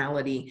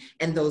intentionality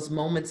and those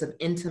moments of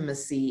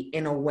intimacy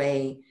in a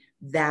way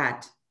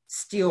that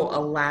still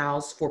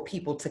allows for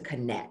people to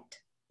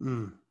connect?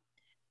 mm.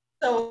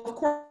 So of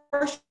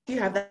course you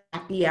have the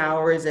happy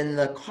hours and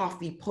the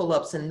coffee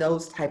pull-ups and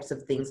those types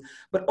of things.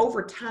 But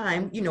over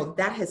time,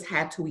 that has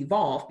had to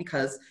evolve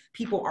because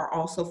people are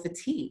also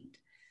fatigued.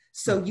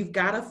 So you've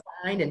got to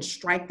find and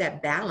strike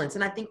that balance.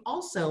 And I think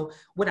also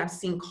what I've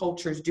seen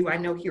cultures do, I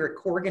know here at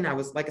Corrigan, I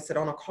was, like I said,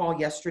 on a call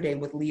yesterday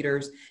with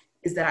leaders,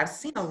 is that I've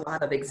seen a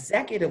lot of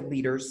executive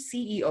leaders,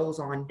 CEOs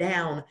on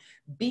down,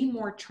 be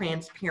more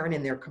transparent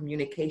in their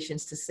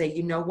communications to say,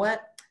 you know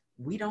what,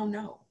 we don't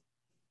know.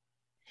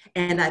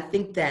 And I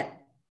think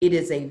that it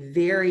is a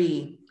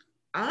very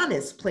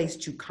honest place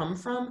to come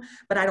from,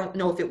 but I don't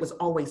know if it was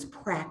always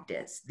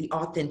practiced, the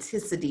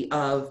authenticity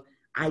of,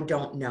 I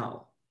don't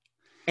know,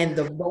 and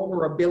the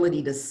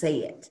vulnerability to say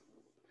it.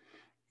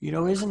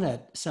 Isn't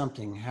that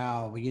something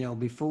how,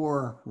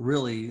 before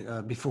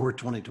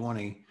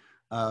 2020,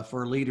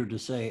 for a leader to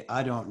say,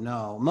 I don't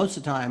know. Most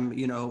of the time,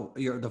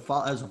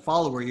 as a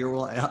follower, you're,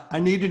 well, I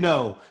need to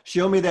know,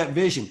 show me that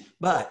vision.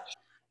 But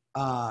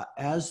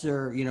as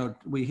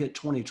we hit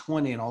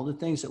 2020 and all the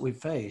things that we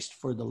faced,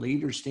 for the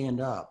leader stand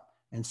up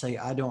and say,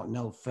 I don't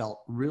know,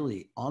 felt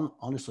really,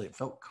 honestly, it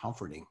felt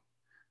comforting.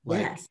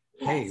 Like, Yes,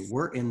 hey, yes,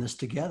 we're in this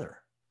together.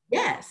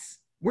 yes.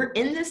 We're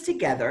in this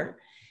together,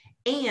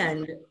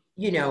 and,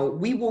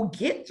 we will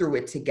get through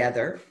it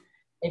together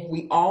if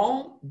we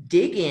all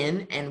dig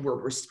in and we're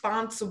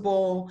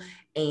responsible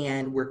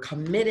and we're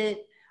committed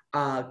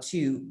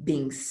to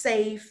being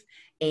safe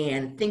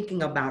and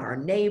thinking about our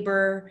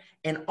neighbor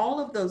and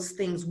all of those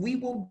things. We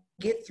will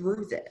get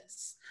through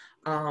this.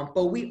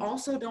 But we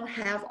also don't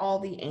have all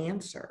the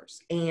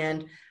answers.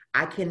 And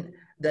I can,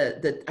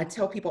 I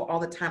tell people all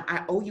the time,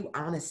 I owe you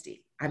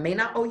honesty. I may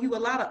not owe you a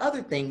lot of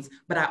other things,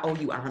 but I owe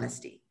you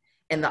honesty.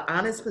 And the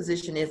honest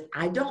position is,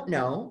 I don't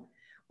know,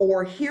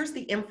 or here's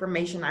the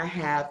information I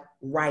have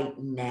right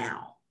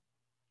now.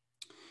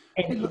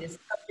 Hey, And it is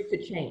subject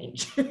to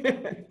change.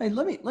 Hey,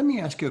 let me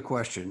ask you a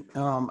question.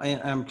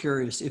 And I'm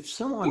curious if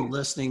someone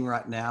listening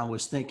right now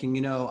was thinking,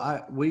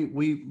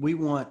 we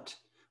want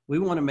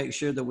to make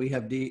sure that we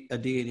have a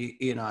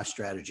D&I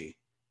strategy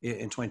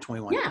in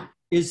 2021. Yeah.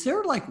 Is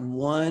there like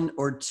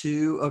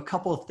a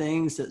couple of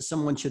things that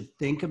someone should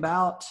think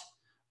about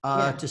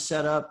Yeah. to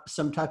set up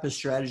some type of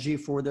strategy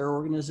for their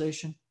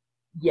organization?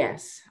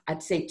 Yes.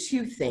 I'd say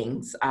two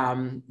things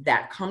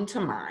that come to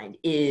mind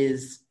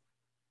is,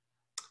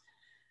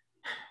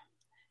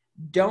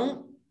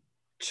 don't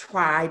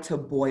try to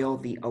boil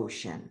the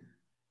ocean.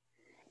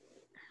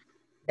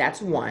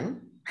 That's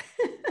one.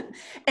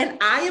 And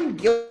I am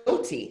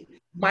guilty.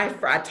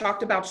 I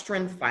talked about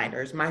strength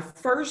finders. My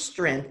first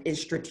strength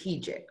is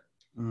strategic,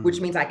 which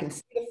Mm. means I can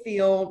see the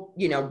field,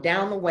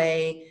 down the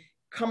way,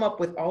 come up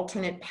with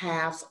alternate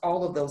paths,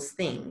 all of those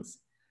things.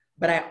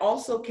 But I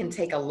also can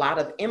take a lot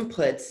of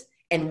inputs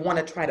and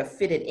want to try to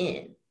fit it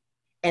in.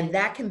 And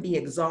that can be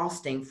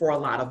exhausting for a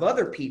lot of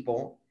other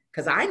people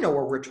because I know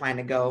where we're trying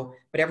to go,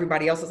 but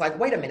everybody else is like,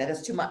 wait a minute,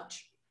 that's too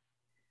much.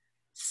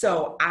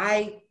 So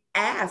I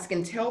ask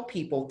and tell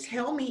people,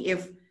 tell me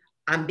if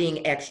I'm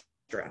being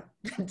extra.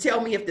 Tell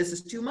me if this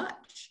is too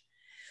much.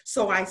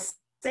 So I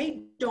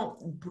say,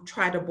 don't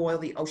try to boil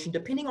the ocean.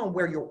 Depending on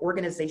where your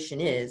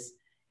organization is,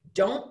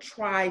 don't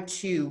try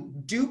to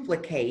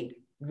duplicate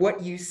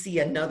what you see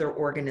another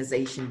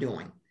organization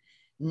doing.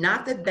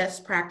 Not that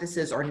best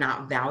practices are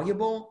not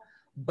valuable,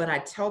 but I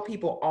tell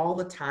people all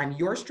the time,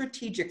 your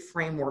strategic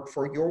framework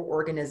for your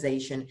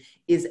organization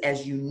is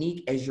as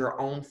unique as your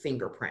own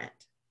fingerprint.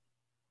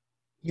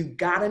 You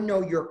got to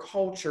know your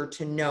culture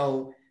to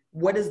know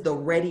what is the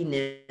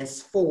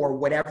readiness for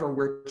whatever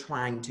we're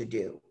trying to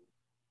do.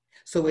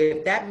 So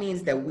if that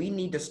means that we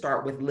need to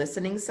start with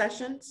listening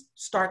sessions,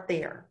 start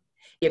there.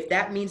 If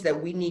that means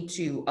that we need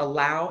to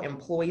allow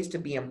employees to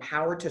be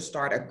empowered to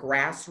start a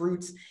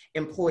grassroots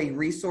employee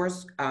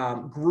resource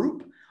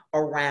group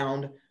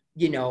around,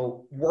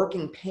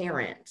 working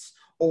parents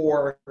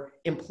or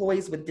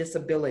employees with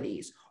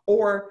disabilities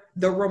or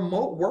the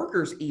remote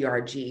workers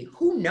ERG,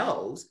 who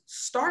knows,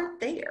 start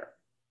there.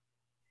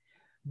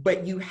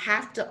 But you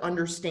have to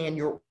understand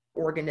your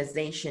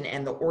organization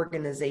and the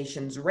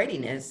organization's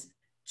readiness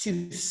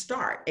to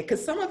start.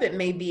 Because some of it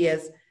may be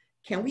as,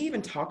 can we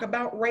even talk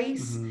about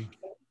race? Mm-hmm.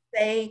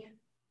 Say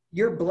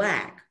you're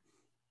Black,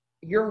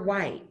 you're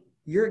white,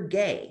 you're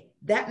gay.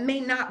 That may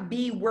not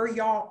be where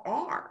y'all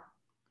are.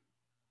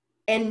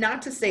 And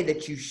not to say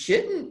that you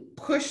shouldn't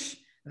push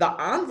the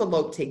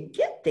envelope to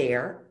get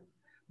there,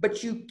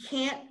 but you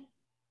can't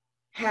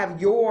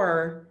have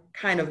your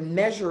kind of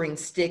measuring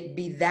stick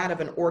be that of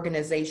an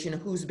organization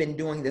who's been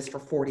doing this for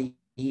 40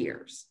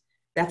 years.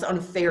 That's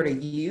unfair to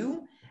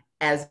you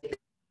as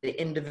the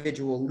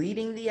individual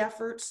leading the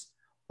efforts,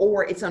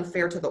 or it's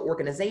unfair to the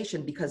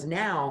organization because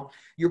now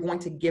you're going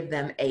to give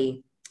them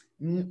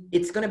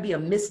it's going to be a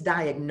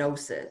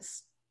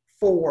misdiagnosis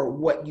for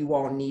what you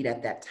all need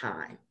at that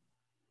time.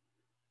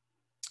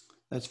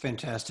 That's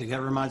fantastic.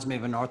 That reminds me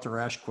of an Arthur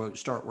Ashe quote,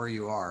 start where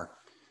you are.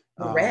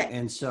 Correct.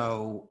 And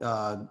so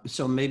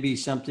maybe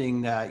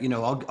something that,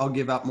 I'll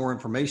give out more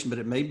information, but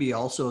it may be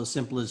also as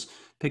simple as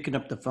picking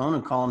up the phone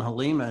and calling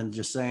Halima and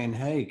just saying,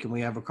 hey, can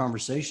we have a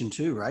conversation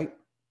too, right?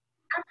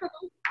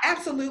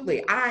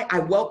 Absolutely. I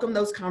welcome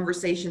those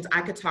conversations.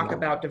 I could talk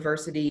about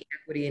diversity,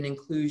 equity, and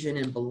inclusion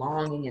and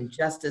belonging and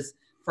justice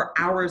for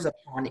hours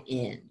upon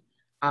end.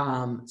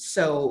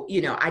 So,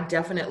 I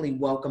definitely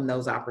welcome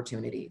those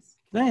opportunities.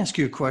 Can I ask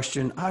you a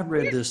question? I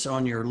read this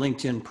on your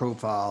LinkedIn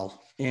profile,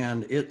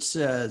 and it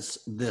says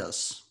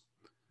this.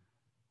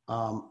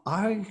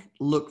 I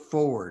look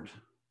forward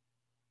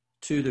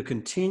to the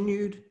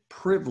continued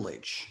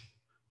privilege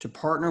to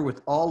partner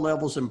with all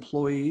levels of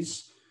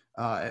employees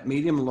at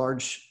medium and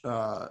large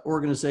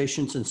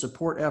organizations and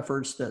support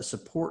efforts that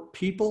support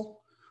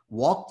people,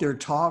 walk their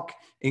talk,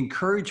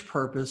 encourage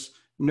purpose,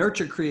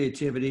 nurture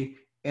creativity,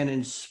 and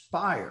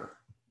inspire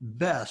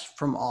best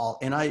from all.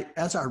 And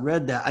as I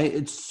read that,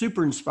 it's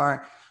super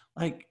inspiring.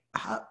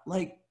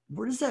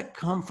 Where does that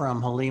come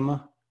from,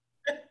 Halima?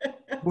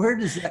 Where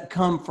does that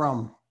come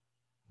from?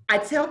 I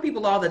tell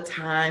people all the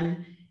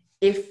time,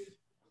 if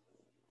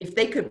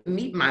they could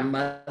meet my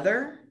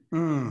mother,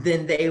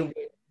 then they would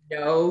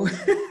know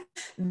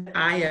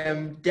I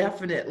am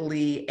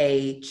definitely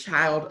a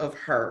child of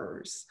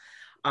hers.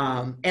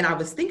 And I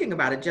was thinking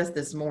about it just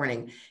this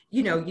morning.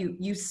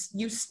 You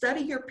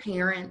study your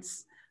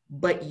parents,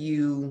 but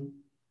and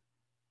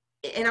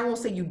I won't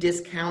say you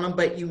discount them,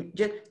 but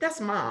that's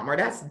mom or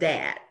that's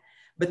dad.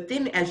 But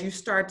then as you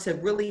start to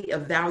really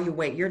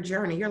evaluate your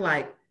journey, you're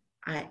like,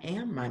 I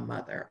am my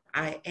mother.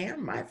 I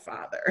am my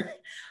father.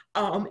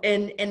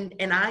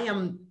 And I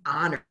am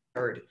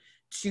honored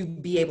to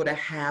be able to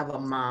have a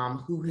mom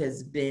who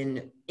has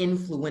been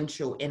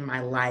influential in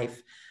my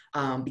life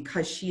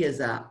because she's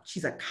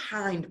a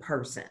kind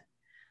person.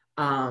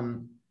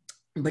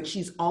 But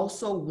she's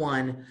also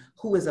one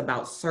who is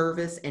about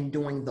service and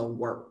doing the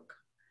work.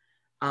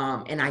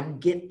 And I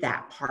get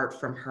that part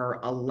from her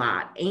a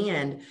lot.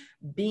 And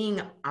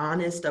being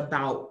honest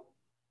about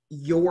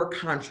your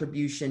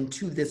contribution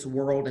to this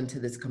world and to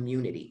this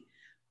community.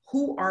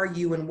 Who are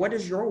you and what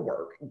is your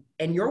work?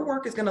 And your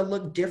work is going to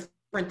look different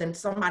than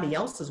somebody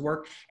else's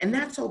work, and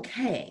that's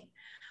okay.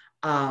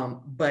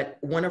 But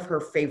one of her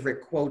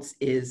favorite quotes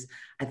is,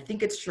 I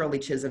think it's Shirley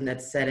Chisholm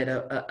that said it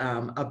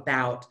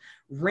about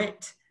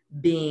rent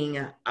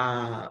being,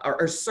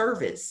 or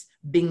service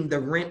being the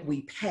rent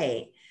we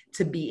pay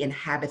to be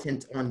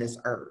inhabitants on this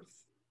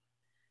earth.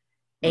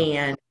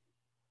 And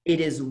it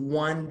is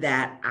one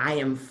that I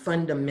am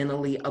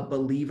fundamentally a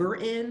believer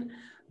in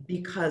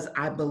because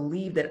I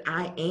believe that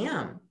I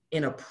am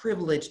in a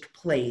privileged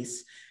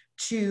place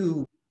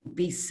to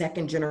be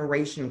second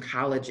generation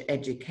college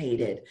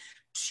educated,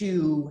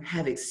 to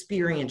have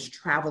experience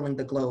traveling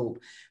the globe,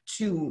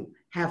 to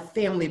have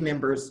family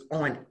members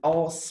on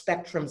all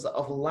spectrums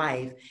of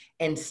life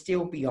and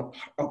still be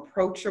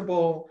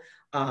approachable,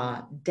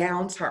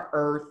 down to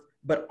earth,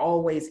 but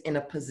always in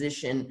a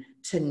position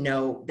to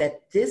know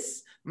that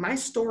my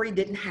story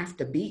didn't have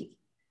to be.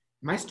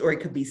 My story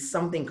could be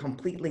something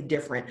completely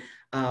different.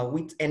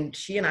 And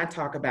she and I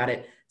talk about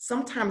it.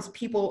 Sometimes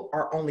people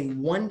are only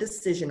one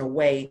decision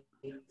away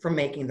from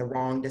making the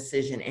wrong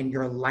decision, and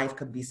your life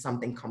could be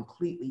something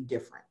completely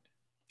different.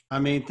 I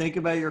mean, think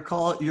about your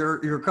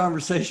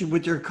conversation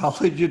with your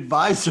college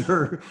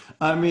advisor.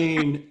 I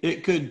mean,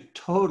 it could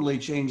totally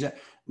change that.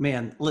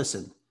 Man,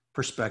 listen,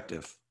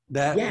 perspective.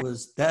 That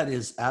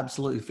is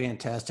absolutely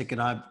fantastic. And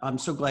I'm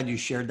so glad you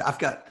shared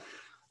that.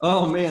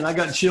 Oh man, I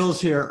got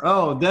chills here.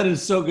 Oh, that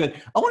is so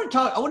good. I want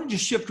to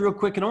just shift real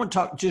quick and I want to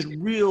talk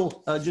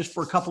just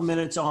for a couple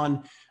minutes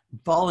on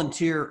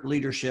volunteer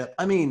leadership.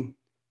 I mean,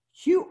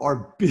 you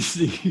are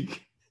busy.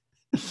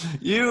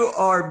 You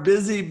are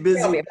busy,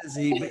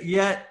 but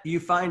yet you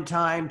find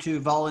time to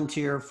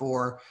volunteer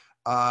for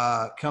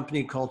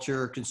Company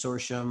Culture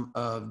Consortium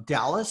of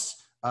Dallas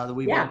that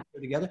we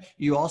volunteer together.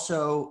 You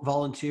also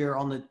volunteer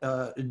on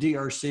the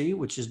DRC,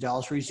 which is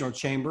Dallas Regional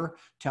Chamber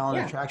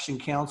Talent Attraction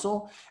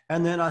Council.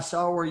 And then I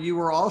saw where you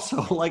were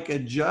also like a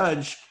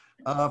judge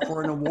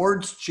for an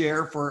awards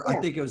chair for, I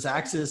think it was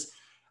Access.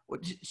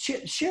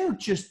 Share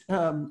just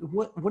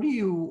what do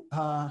you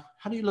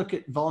how do you look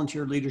at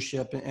volunteer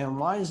leadership and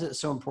why is it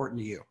so important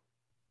to you?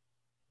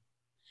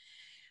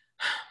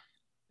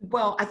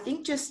 Well, I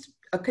think just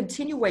a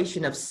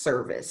continuation of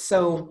service.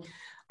 So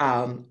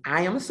I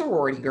am a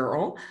sorority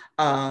girl.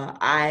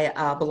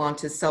 I belong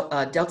to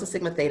Delta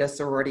Sigma Theta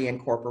Sorority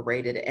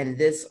Incorporated, and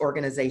this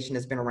organization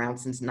has been around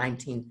since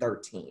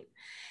 1913.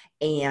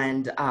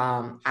 And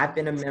I've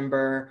been a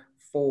member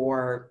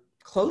for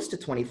close to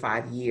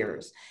 25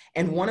 years.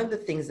 And one of the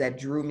things that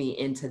drew me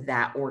into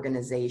that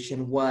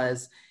organization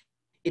was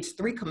its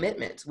three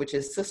commitments, which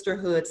is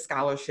sisterhood,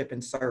 scholarship,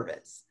 and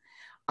service.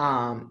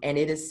 And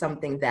it is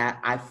something that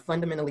I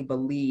fundamentally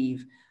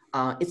believe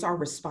it's our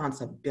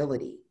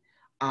responsibility.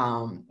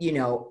 And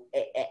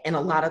a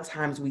lot of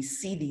times we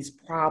see these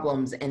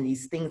problems and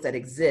these things that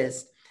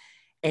exist,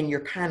 and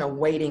you're kind of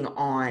waiting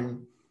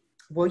on,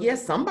 well,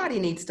 yes, somebody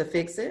needs to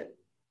fix it.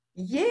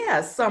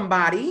 Yeah,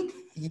 somebody,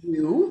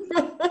 you.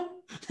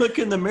 Look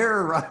in the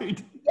mirror,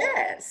 right?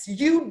 Yes,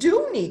 you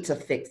do need to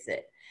fix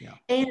it. Yeah.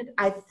 And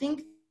I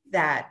think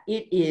that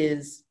it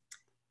is,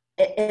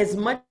 as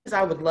much as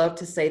I would love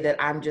to say that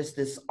I'm just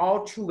this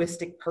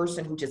altruistic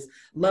person who just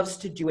loves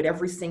to do it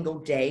every single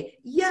day.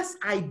 Yes,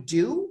 I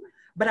do.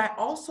 But I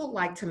also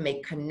like to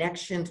make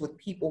connections with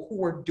people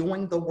who are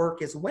doing the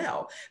work as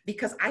well,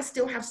 because I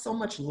still have so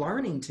much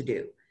learning to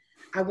do.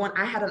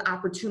 I had an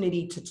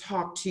opportunity to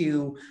talk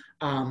to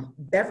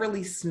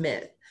Beverly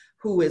Smith,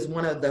 who is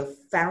one of the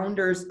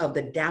founders of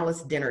the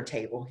Dallas Dinner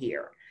Table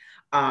here.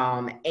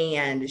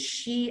 And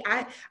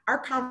our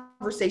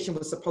conversation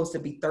was supposed to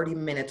be 30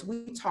 minutes.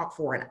 We talked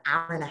for an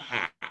hour and a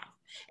half.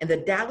 And the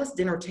Dallas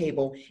Dinner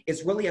Table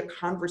is really a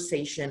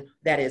conversation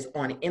that is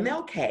on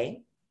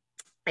MLK.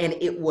 And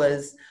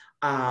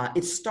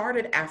it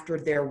started after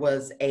there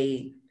was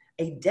a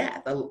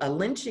death, a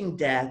lynching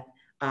death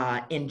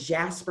in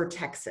Jasper,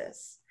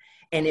 Texas.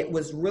 And it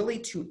was really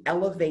to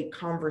elevate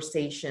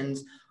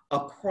conversations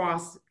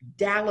across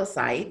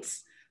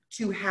Dallasites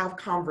to have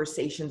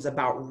conversations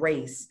about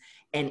race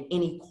and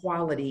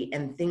inequality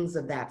and things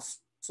of that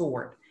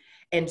sort.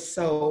 And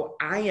so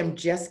I am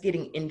just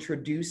getting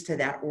introduced to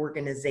that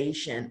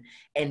organization,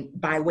 and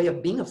by way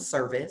of being of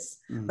service,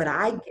 but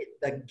I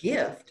get the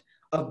gift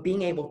of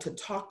being able to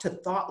talk to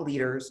thought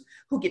leaders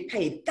who get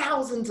paid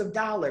thousands of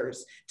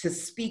dollars to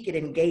speak at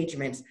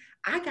engagements.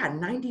 I got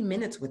 90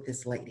 minutes with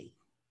this lady.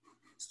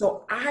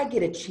 So I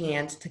get a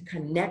chance to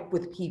connect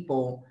with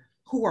people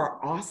who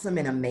are awesome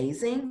and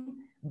amazing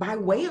by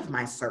way of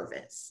my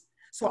service.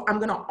 So I'm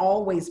gonna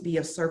always be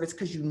of service,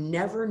 because you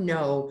never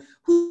know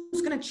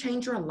who's gonna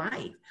change your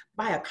life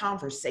by a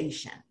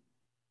conversation.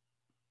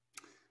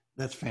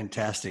 That's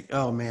fantastic.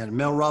 Oh man,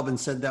 Mel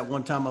Robbins said that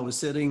one time. I was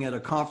sitting at a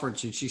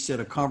conference and she said,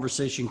 a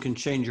conversation can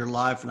change your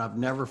life. And I've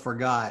never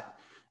forgot.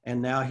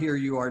 And now here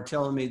you are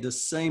telling me the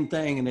same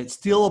thing, and it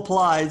still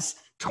applies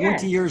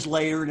 20 years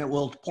later, and it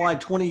will apply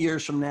 20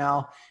 years from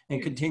now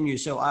and continue.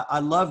 So I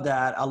love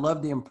that. I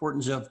love the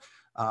importance of,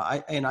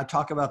 and I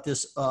talk about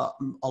this a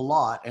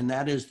lot, and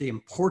that is the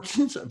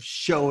importance of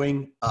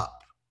showing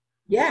up.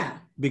 Yeah.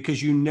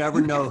 Because you never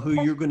know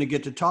who you're going to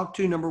get to talk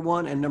to, number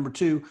one, and number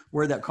two,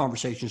 where that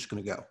conversation is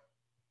going to go.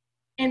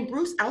 And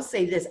Bruce, I'll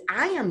say this,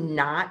 I'm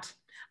not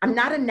a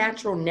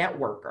natural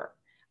networker.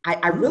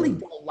 I really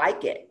don't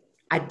like it.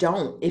 I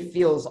don't. It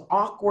feels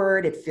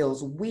awkward. It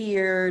feels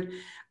weird.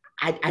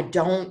 I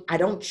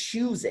don't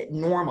choose it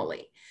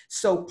normally.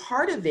 So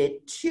part of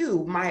it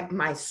too,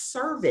 my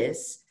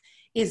service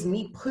is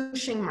me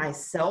pushing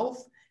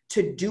myself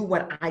to do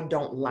what I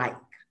don't like.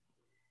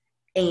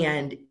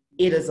 And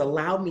it has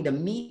allowed me to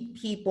meet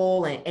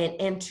people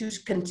and to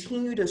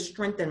continue to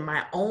strengthen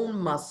my own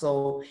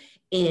muscle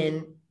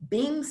in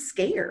being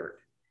scared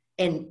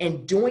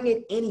and doing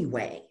it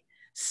anyway.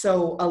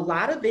 So a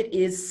lot of it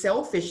is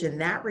selfish in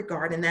that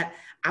regard, in that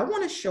I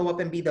want to show up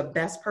and be the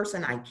best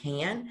person I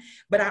can,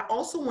 but I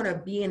also want to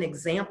be an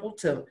example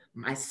to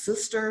my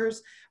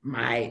sisters,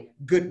 my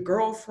good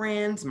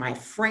girlfriends, my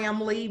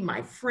family,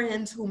 my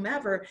friends,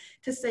 whomever,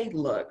 to say,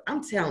 look,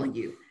 I'm telling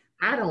you,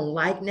 I don't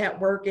like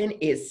networking.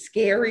 It's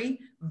scary,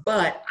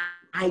 but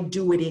I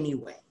do it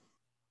anyway.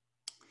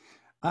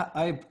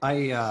 I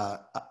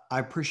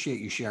appreciate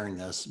you sharing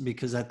this,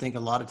 because I think a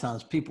lot of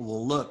times people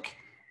will look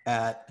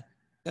at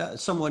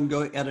someone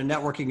going at a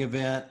networking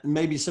event,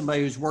 maybe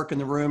somebody who's working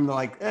the room, they're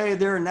like, hey,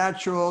 they're a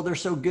natural, they're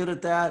so good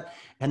at that.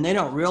 And they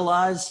don't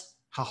realize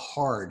how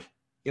hard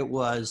it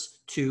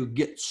was to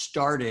get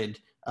started,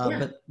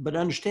 but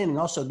understanding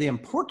also the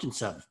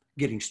importance of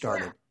getting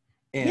started.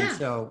 And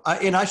so,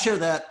 I share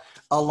that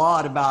a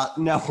lot about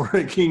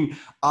networking.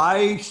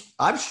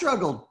 I've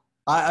struggled.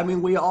 I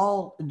mean, we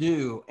all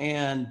do.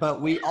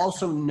 But we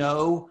also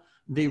know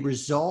the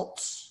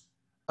results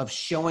of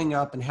showing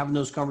up and having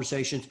those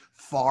conversations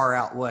far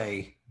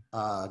outweigh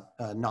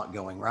not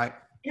going, right?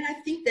 And I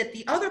think that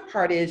the other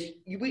part is,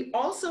 we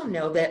also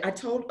know that I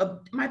told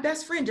my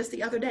best friend just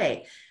the other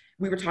day,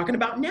 we were talking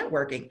about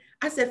networking.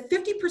 I said,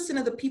 50%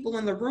 of the people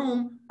in the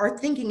room are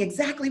thinking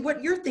exactly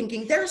what you're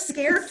thinking. They're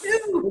scared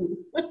too.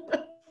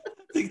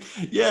 That's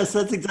Yes,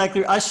 that's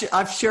exactly.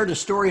 I've shared a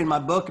story in my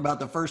book about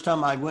the first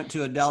time I went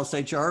to a Dallas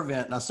HR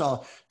event and I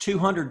saw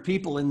 200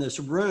 people in this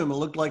room. It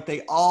looked like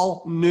they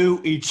all knew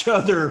each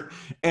other.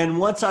 And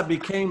once I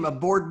became a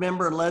board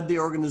member and led the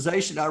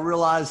organization, I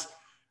realized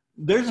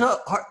there's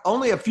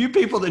only a few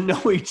people that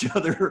know each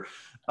other.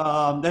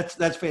 That's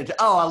fantastic.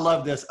 Oh, I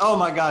love this. Oh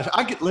my gosh.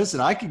 I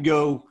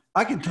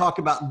could talk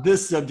about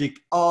this subject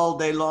all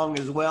day long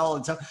as well.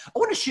 And so I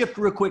want to shift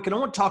real quick and I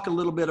want to talk a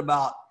little bit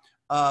about,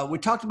 we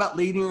talked about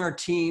leading our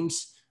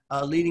teams,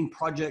 leading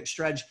project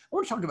strategy. I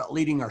want to talk about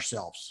leading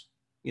ourselves.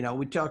 You know,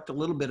 we talked a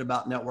little bit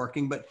about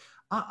networking, but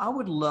I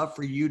would love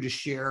for you to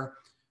share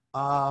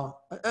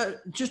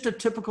just a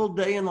typical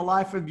day in the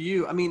life of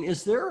you. I mean,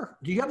 do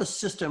you have a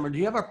system or do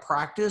you have a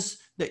practice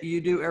that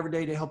you do every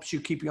day to help you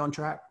keep you on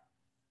track?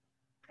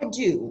 I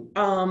do.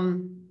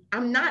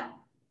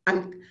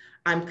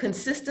 I'm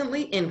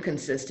consistently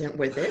inconsistent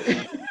with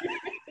it.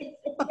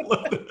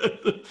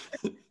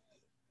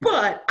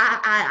 But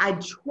I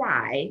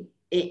try.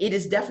 It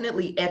is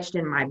definitely etched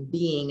in my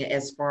being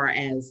as far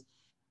as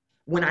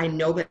when I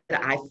know that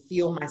I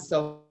feel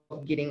myself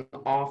getting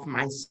off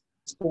my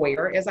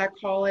square, as I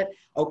call it.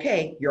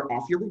 Okay, you're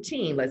off your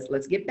routine.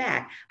 Let's get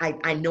back.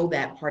 I know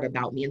that part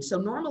about me. And so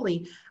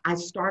normally I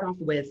start off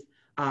with,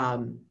 I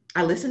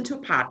listen to a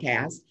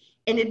podcast.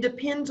 And it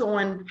depends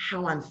on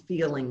how I'm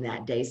feeling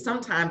that day.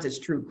 Sometimes it's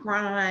true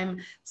crime,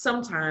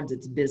 sometimes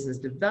it's business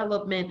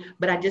development,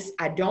 but I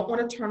don't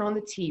want to turn on the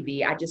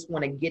TV. I just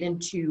want to get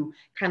into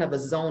kind of a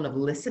zone of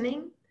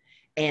listening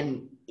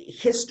and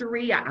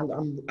history.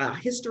 I'm a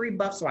history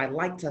buff, so I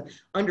like to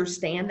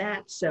understand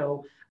that.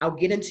 So I'll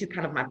get into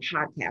kind of my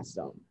podcast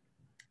zone.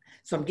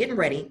 So I'm getting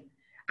ready.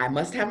 I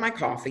must have my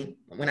coffee.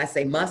 When I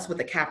say must with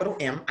a capital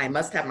M, I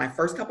must have my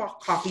first cup of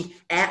coffee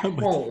at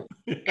home.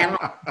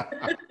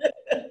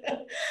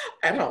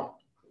 At home.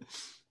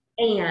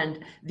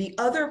 And the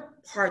other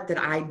part that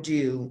I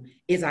do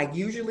is I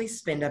usually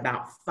spend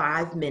about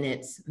 5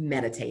 minutes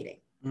meditating.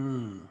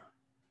 And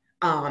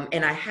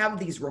I have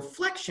these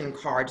reflection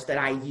cards that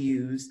I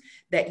use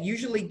that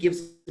usually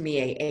gives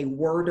me a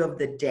word of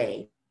the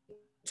day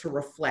to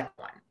reflect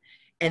on.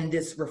 And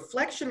this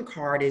reflection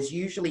card is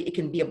usually, it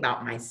can be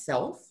about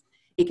myself.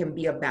 It can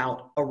be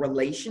about a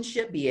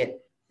relationship, be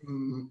it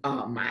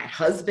my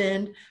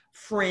husband,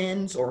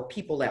 friends, or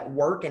people at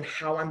work, and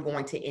how I'm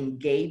going to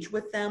engage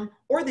with them,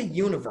 or the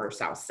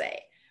universe, I'll say.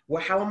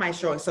 Well, how am I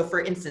showing? So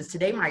for instance,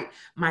 today,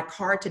 my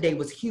card today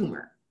was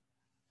humor.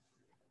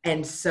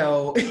 And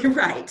so,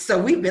 right,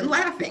 so we've been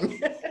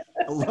laughing.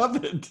 I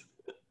love it.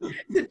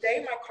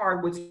 Today, my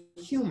card was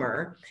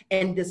humor.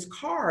 And this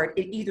card,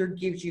 it either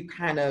gives you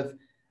kind of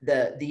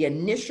the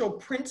initial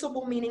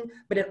principal meaning,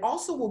 but it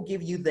also will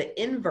give you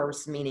the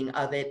inverse meaning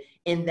of it,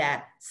 in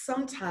that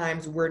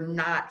sometimes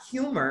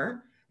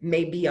humor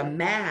may be a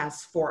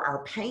mask for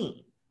our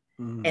pain,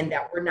 and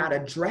that we're not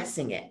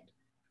addressing it.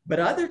 But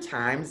other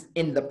times,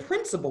 in the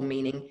principal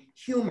meaning,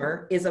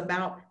 humor is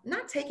about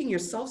not taking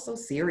yourself so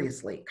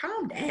seriously.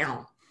 Calm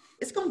down.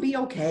 It's going to be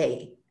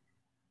okay.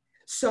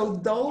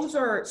 So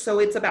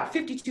it's about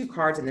 52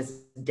 cards in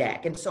this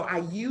deck. And so I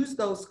use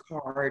those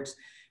cards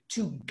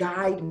to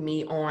guide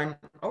me on,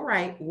 all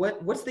right,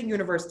 what's the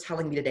universe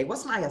telling me today?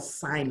 What's my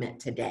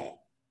assignment today?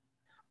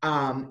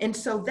 And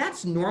so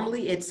that's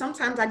normally it.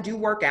 Sometimes I do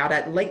work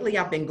out. Lately,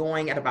 I've been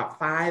going at about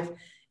 5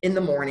 in the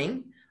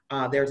morning.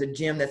 There's a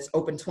gym that's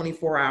open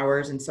 24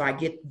 hours. And so I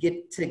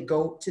get to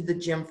go to the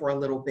gym for a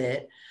little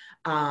bit.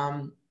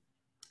 And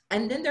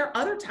then there are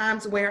other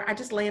times where I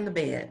just lay in the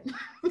bed.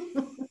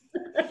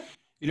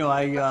 You know,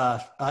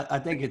 I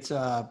think it's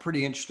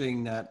pretty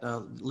interesting that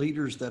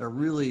leaders that are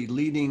really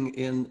leading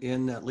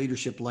in that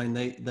leadership lane,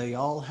 they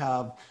all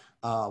have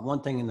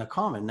one thing in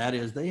common. That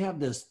is, they have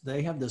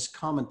this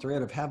common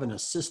thread of having a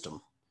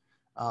system,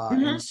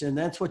 and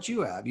that's what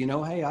you have. You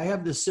know, hey, I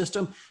have this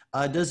system.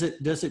 Does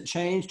it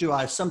change? Do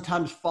I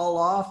sometimes fall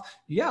off?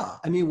 Yeah,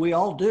 I mean, we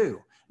all do.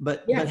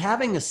 But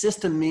having a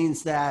system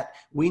means that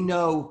we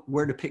know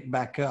where to pick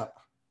back up.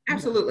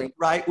 Absolutely.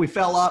 Right. We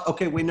fell off.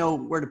 Okay. We know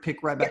where to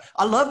pick right back.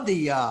 I love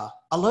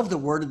the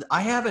word.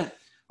 I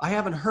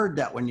haven't heard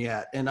that one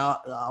yet. And I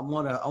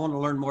want to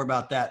learn more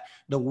about that.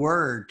 The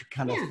word to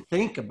kind of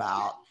think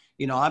about,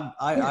 you know,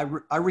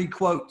 I read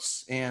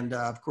quotes, and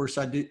of course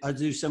I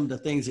do some of the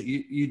things that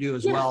you do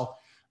as well,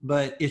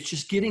 but it's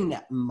just getting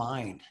that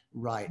mind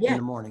right in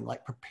the morning,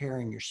 like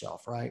preparing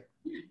yourself. Right.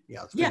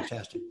 Yeah. It's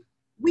fantastic.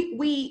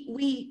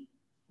 We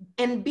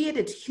and be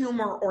it's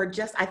humor or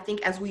just, I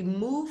think as we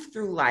move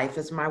through life,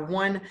 as my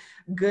one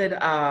good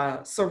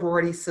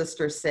sorority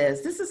sister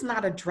says, this is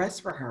not a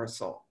dress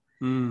rehearsal.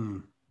 We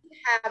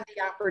have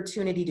the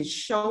opportunity to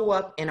show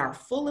up in our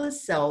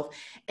fullest self.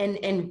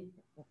 And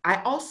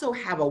I also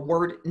have a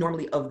word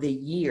normally of the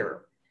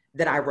year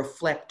that I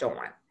reflect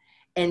on.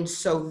 And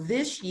so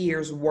this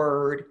year's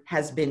word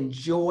has been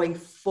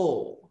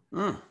joyful.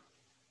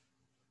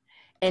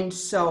 And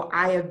so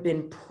I have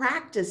been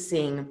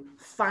practicing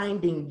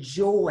finding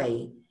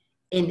joy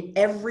in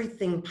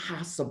everything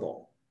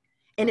possible.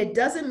 And it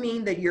doesn't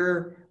mean that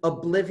you're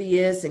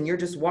oblivious and you're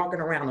just walking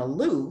around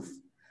aloof,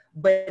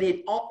 but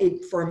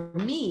it for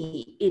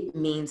me, it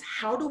means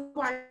how do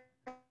I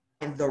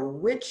find the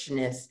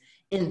richness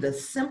in the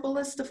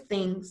simplest of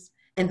things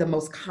and the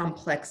most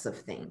complex of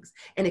things.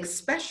 And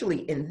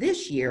especially in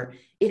this year,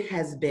 it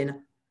has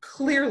been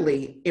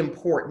clearly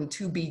important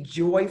to be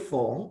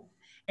joyful.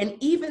 And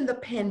even the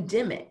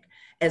pandemic,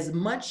 as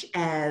much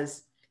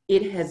as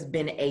it has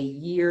been a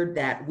year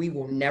that we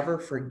will never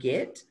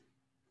forget,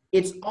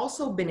 it's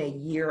also been a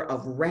year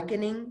of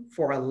reckoning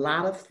for a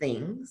lot of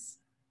things.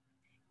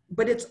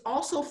 But it's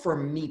also, for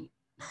me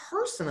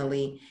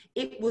personally,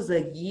 it was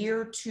a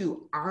year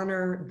to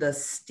honor the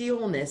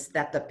stillness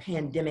that the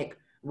pandemic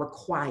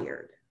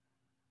required.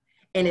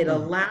 And it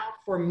allowed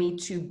for me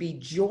to be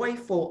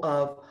joyful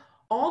of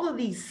all of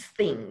these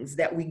things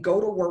that we go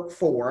to work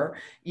for.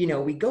 You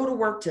know, we go to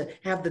work to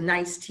have the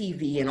nice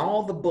TV and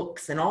all the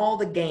books and all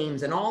the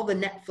games and all the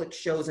Netflix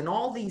shows and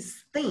all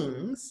these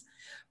things.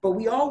 But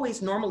we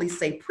always normally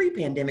say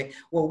pre-pandemic,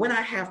 well, when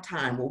I have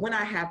time, well, when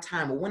I have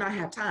time, well, when I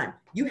have time.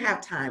 You have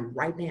time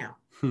right now.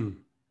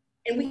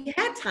 And we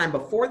had time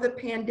before the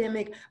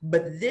pandemic,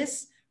 but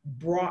this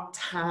brought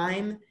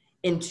time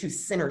into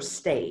center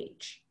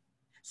stage.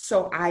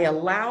 So I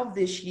allowed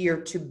this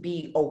year to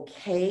be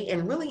okay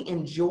and really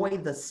enjoy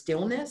the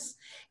stillness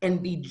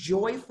and be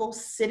joyful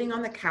sitting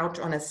on the couch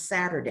on a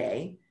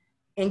Saturday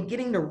and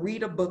getting to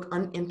read a book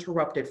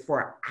uninterrupted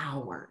for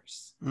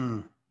hours.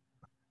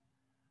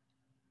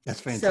 That's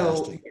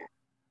fantastic.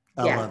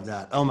 So, I love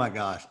that. Oh my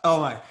gosh. Oh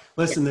my,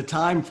 listen, the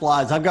time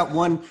flies. I've got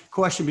one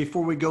question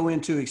before we go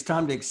into it's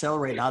time to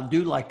accelerate. I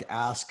do like to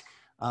ask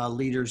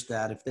leaders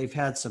that if they've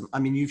had some, I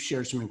mean, you've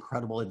shared some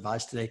incredible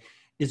advice today.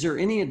 Is there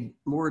any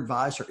more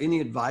advice or any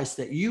advice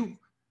that you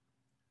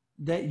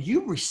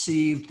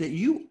received that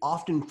you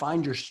often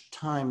find your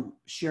time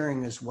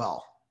sharing as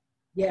well?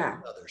 Yeah.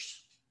 With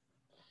others?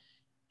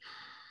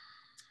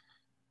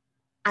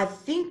 I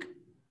think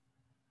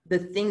the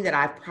thing that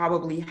I've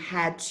probably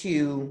had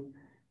to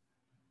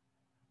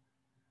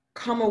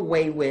come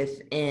away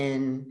with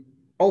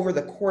over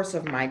the course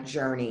of my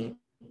journey,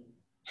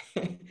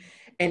 and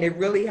it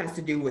really has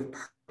to do with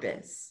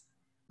purpose,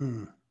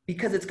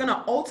 because it's going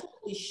to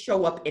ultimately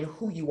show up in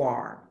who you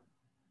are,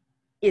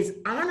 is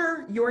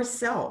honor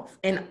yourself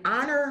and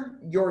honor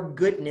your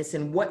goodness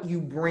and what you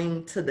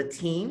bring to the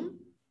team,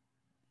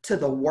 to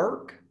the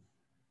work,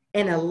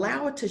 and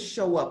allow it to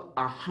show up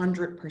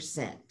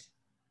 100%.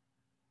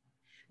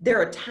 There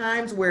are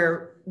times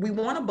where we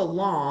want to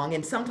belong,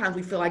 and sometimes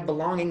we feel like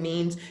belonging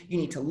means you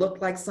need to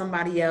look like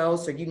somebody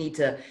else, or you need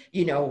to,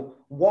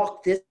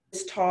 walk this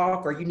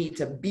talk, or you need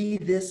to be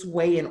this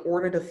way in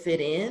order to fit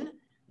in.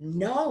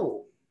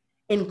 No,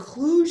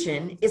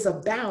 inclusion is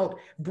about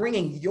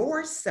bringing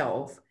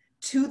yourself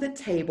to the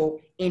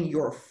table in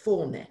your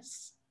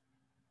fullness.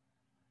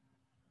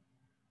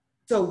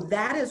 So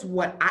that is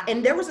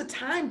and there was a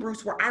time,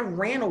 Bruce, where I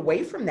ran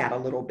away from that a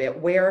little bit,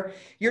 where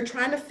you're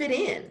trying to fit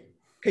in.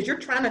 Because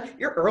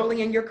you're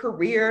early in your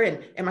career,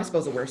 and am I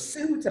supposed to wear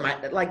suits? Am I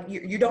like,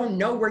 you don't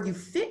know where you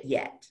fit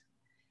yet.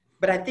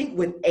 But I think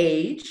with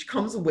age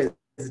comes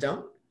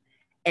wisdom.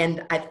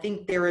 And I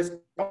think there is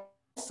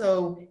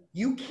also,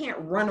 you can't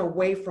run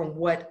away from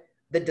what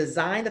the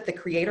design that the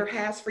creator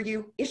has for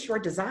you. It's your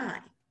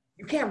design.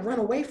 You can't run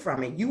away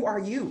from it. You are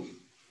you.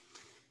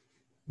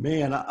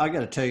 Man, I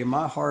got to tell you,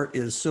 my heart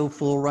is so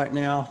full right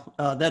now.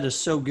 That is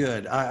so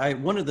good. I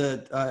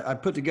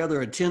put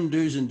together a 10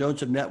 do's and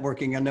don'ts of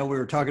networking. I know we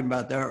were talking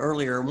about that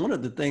earlier. One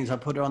of the things I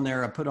put on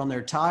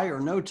there tie or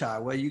no tie.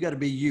 Well, you got to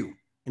be you.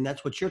 And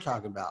that's what you're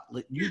talking about.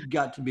 You've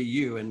got to be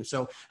you. And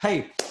so,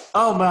 hey,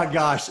 oh my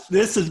gosh,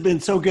 this has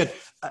been so good.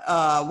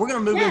 We're going to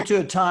move into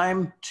a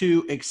time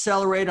to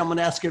accelerate. I'm going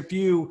to ask a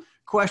few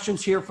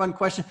questions here, fun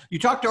questions. You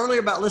talked earlier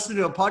about listening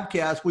to a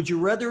podcast. Would you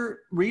rather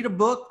read a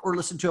book or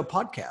listen to a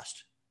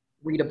podcast?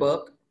 Read a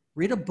book.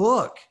 Read a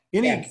book.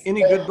 Any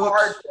good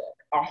books?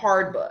 A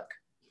hard book.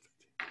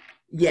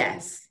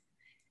 Yes.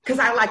 Because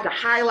I like to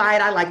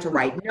highlight. I like to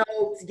write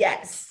notes.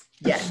 Yes.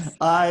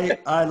 I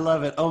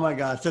love it. Oh my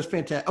gosh, that's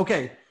fantastic.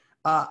 Okay.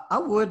 I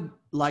would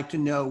like to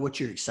know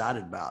what you're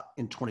excited about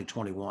in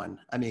 2021.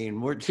 I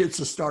mean, it's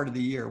the start of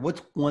the year.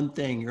 What's one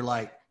thing you're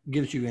like,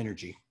 gives you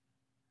energy?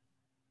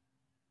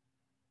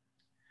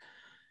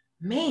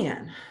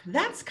 Man,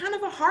 that's kind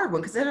of a hard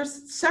one, because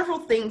there's several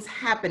things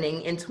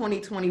happening in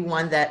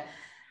 2021 that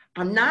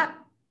I'm not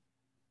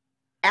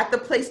at the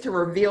place to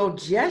reveal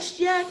just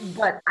yet,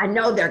 but I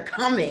know they're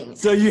coming.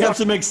 So you have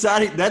some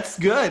exciting, that's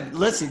good.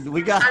 Listen,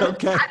 we got, I'm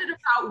excited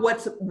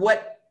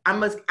about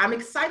I'm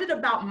excited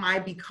about my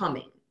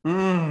becoming.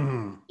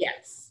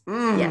 Yes.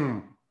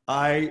 Yes.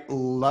 I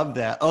love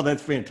that. Oh,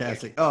 that's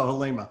fantastic. Oh,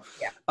 Halima.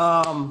 Yeah.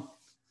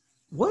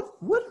 What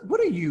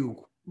are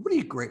you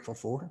grateful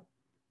for?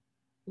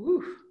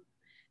 Ooh,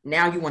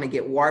 now you want to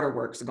get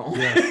waterworks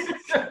going. Yes.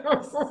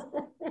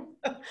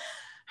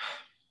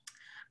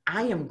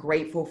 I am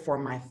grateful for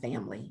my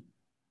family.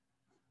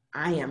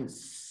 I am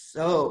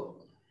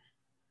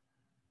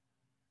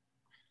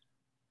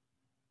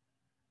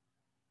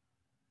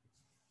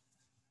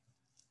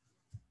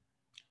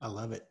I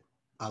love it.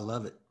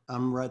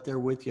 I'm right there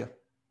with you.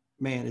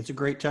 Man, it's a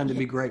great time to Yeah,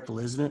 be grateful,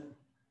 isn't it?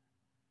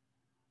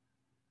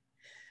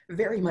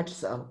 very much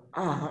so.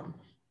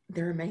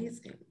 They're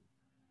amazing.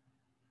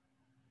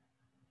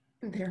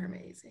 They're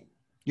amazing.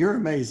 You're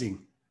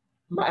amazing.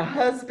 My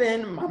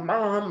husband, my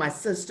mom, my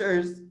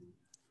sisters,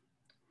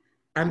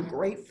 I'm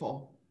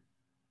grateful.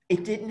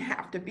 It didn't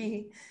have to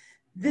be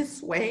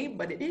this way,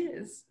 but it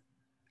is.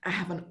 I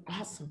have an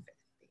awesome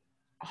family.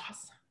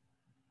 Awesome.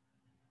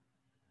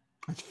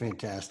 That's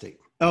fantastic.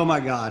 Oh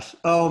my gosh.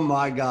 Oh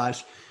my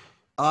gosh.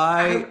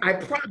 I, I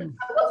promised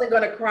I wasn't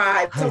going to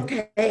cry. It's hey,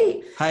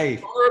 okay. hey,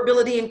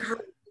 Vulnerability and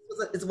courage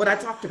is what I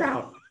talked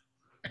about.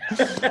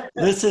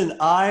 listen,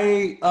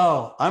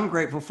 I'm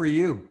grateful for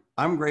you.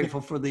 I'm grateful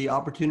for the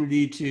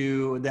opportunity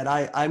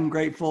I'm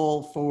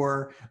grateful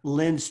for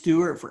Lynn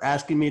Stewart for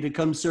asking me to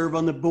come serve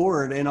on the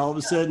board. And all of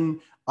a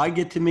sudden I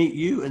get to meet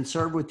you and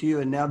serve with you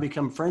and now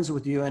become friends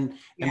with you. And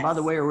by the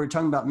Yes. way, we were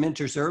talking about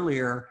mentors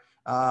earlier,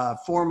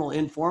 formal,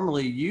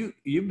 informally,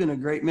 you've been a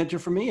great mentor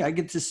for me. I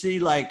get to see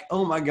like,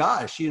 oh my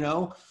gosh,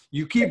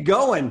 you keep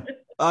going.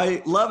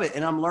 I love it.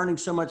 And I'm learning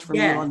so much from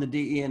you Yes. on the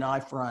DE&I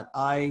front.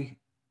 I'm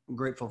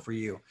grateful for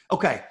you.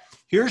 Okay.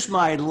 Here's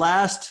my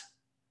last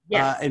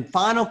Yes. and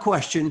final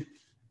question,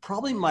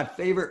 probably my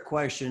favorite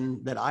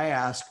question that I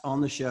ask on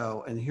the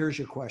show. And here's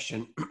your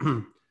question.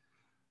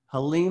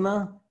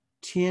 Halima,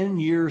 10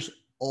 years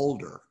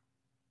older,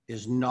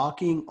 is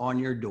knocking on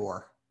your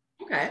door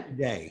Okay.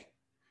 today.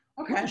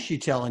 What is Okay. she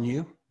telling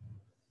you?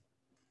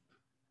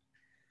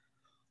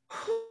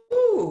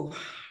 Whew.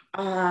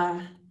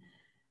 Uh,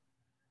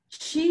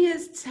 she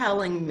is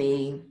telling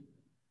me,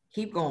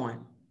 keep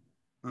going.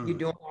 You're Mm.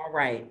 doing all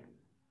right.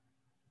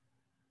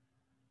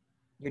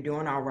 You're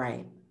doing all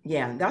right.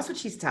 Yeah, that's what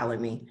she's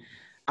telling me.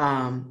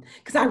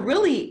 Because I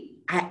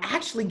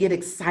actually get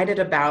excited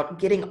about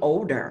getting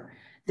older.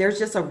 There's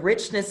just a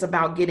richness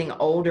about getting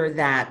older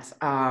that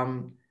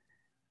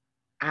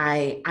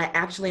I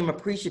actually am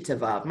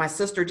appreciative of. My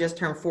sister just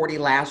turned 40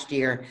 last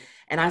year,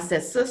 and I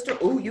said, "Sister,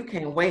 oh, you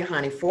can't wait,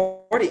 honey.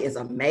 40 is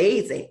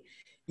amazing.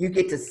 You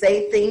get to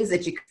say things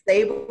that you could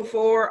say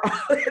before,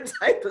 all that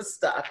type of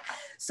stuff."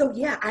 So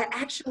yeah,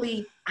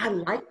 I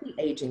like the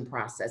aging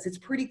process. It's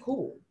pretty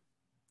cool.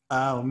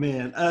 Oh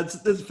man, that's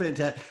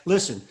fantastic.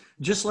 Listen,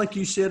 just like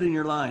you said in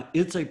your line,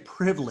 it's a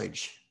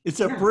privilege. It's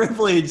a Yeah,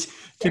 privilege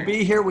to yeah,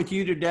 be here with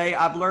you today.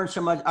 I've learned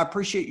so much. I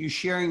appreciate you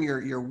sharing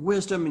your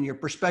wisdom and your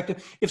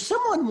perspective. If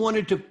someone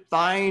wanted to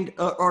find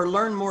or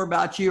learn more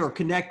about you or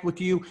connect with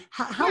you,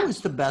 how yeah.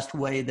 is the best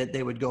way that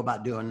they would go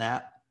about doing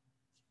that?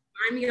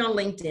 Find me on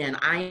LinkedIn.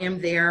 I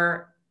am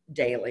there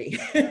daily.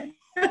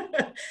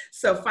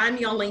 So find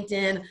me on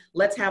LinkedIn.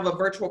 Let's have a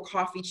virtual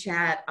coffee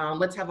chat.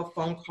 Let's have a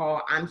phone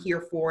call. I'm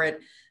here for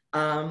it.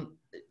 Um,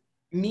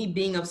 Me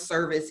being of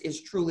service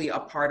is truly a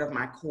part of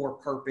my core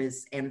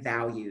purpose and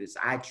values.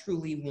 I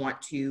truly want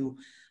to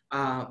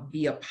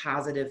be a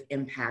positive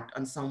impact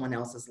on someone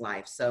else's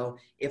life. So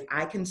if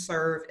I can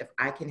serve, if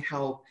I can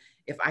help,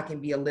 if I can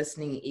be a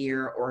listening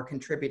ear or a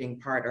contributing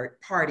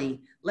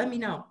party, let me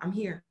know. I'm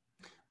here.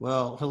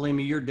 Well,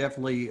 Halima, you're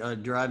definitely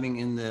driving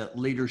in the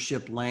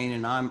leadership lane,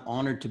 and I'm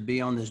honored to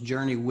be on this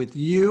journey with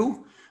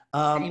you.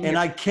 Same And here.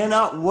 I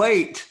cannot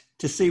wait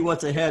to see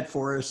what's ahead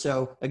for us.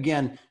 So,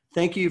 again,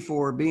 thank you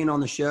for being on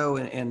the show,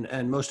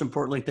 and most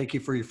importantly, thank you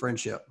for your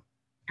friendship.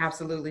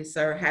 Absolutely,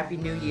 sir. Happy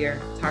New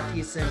Year. Talk to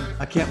you soon.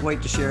 I can't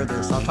wait to share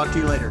this. I'll talk to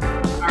you later.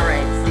 All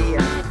right. See you.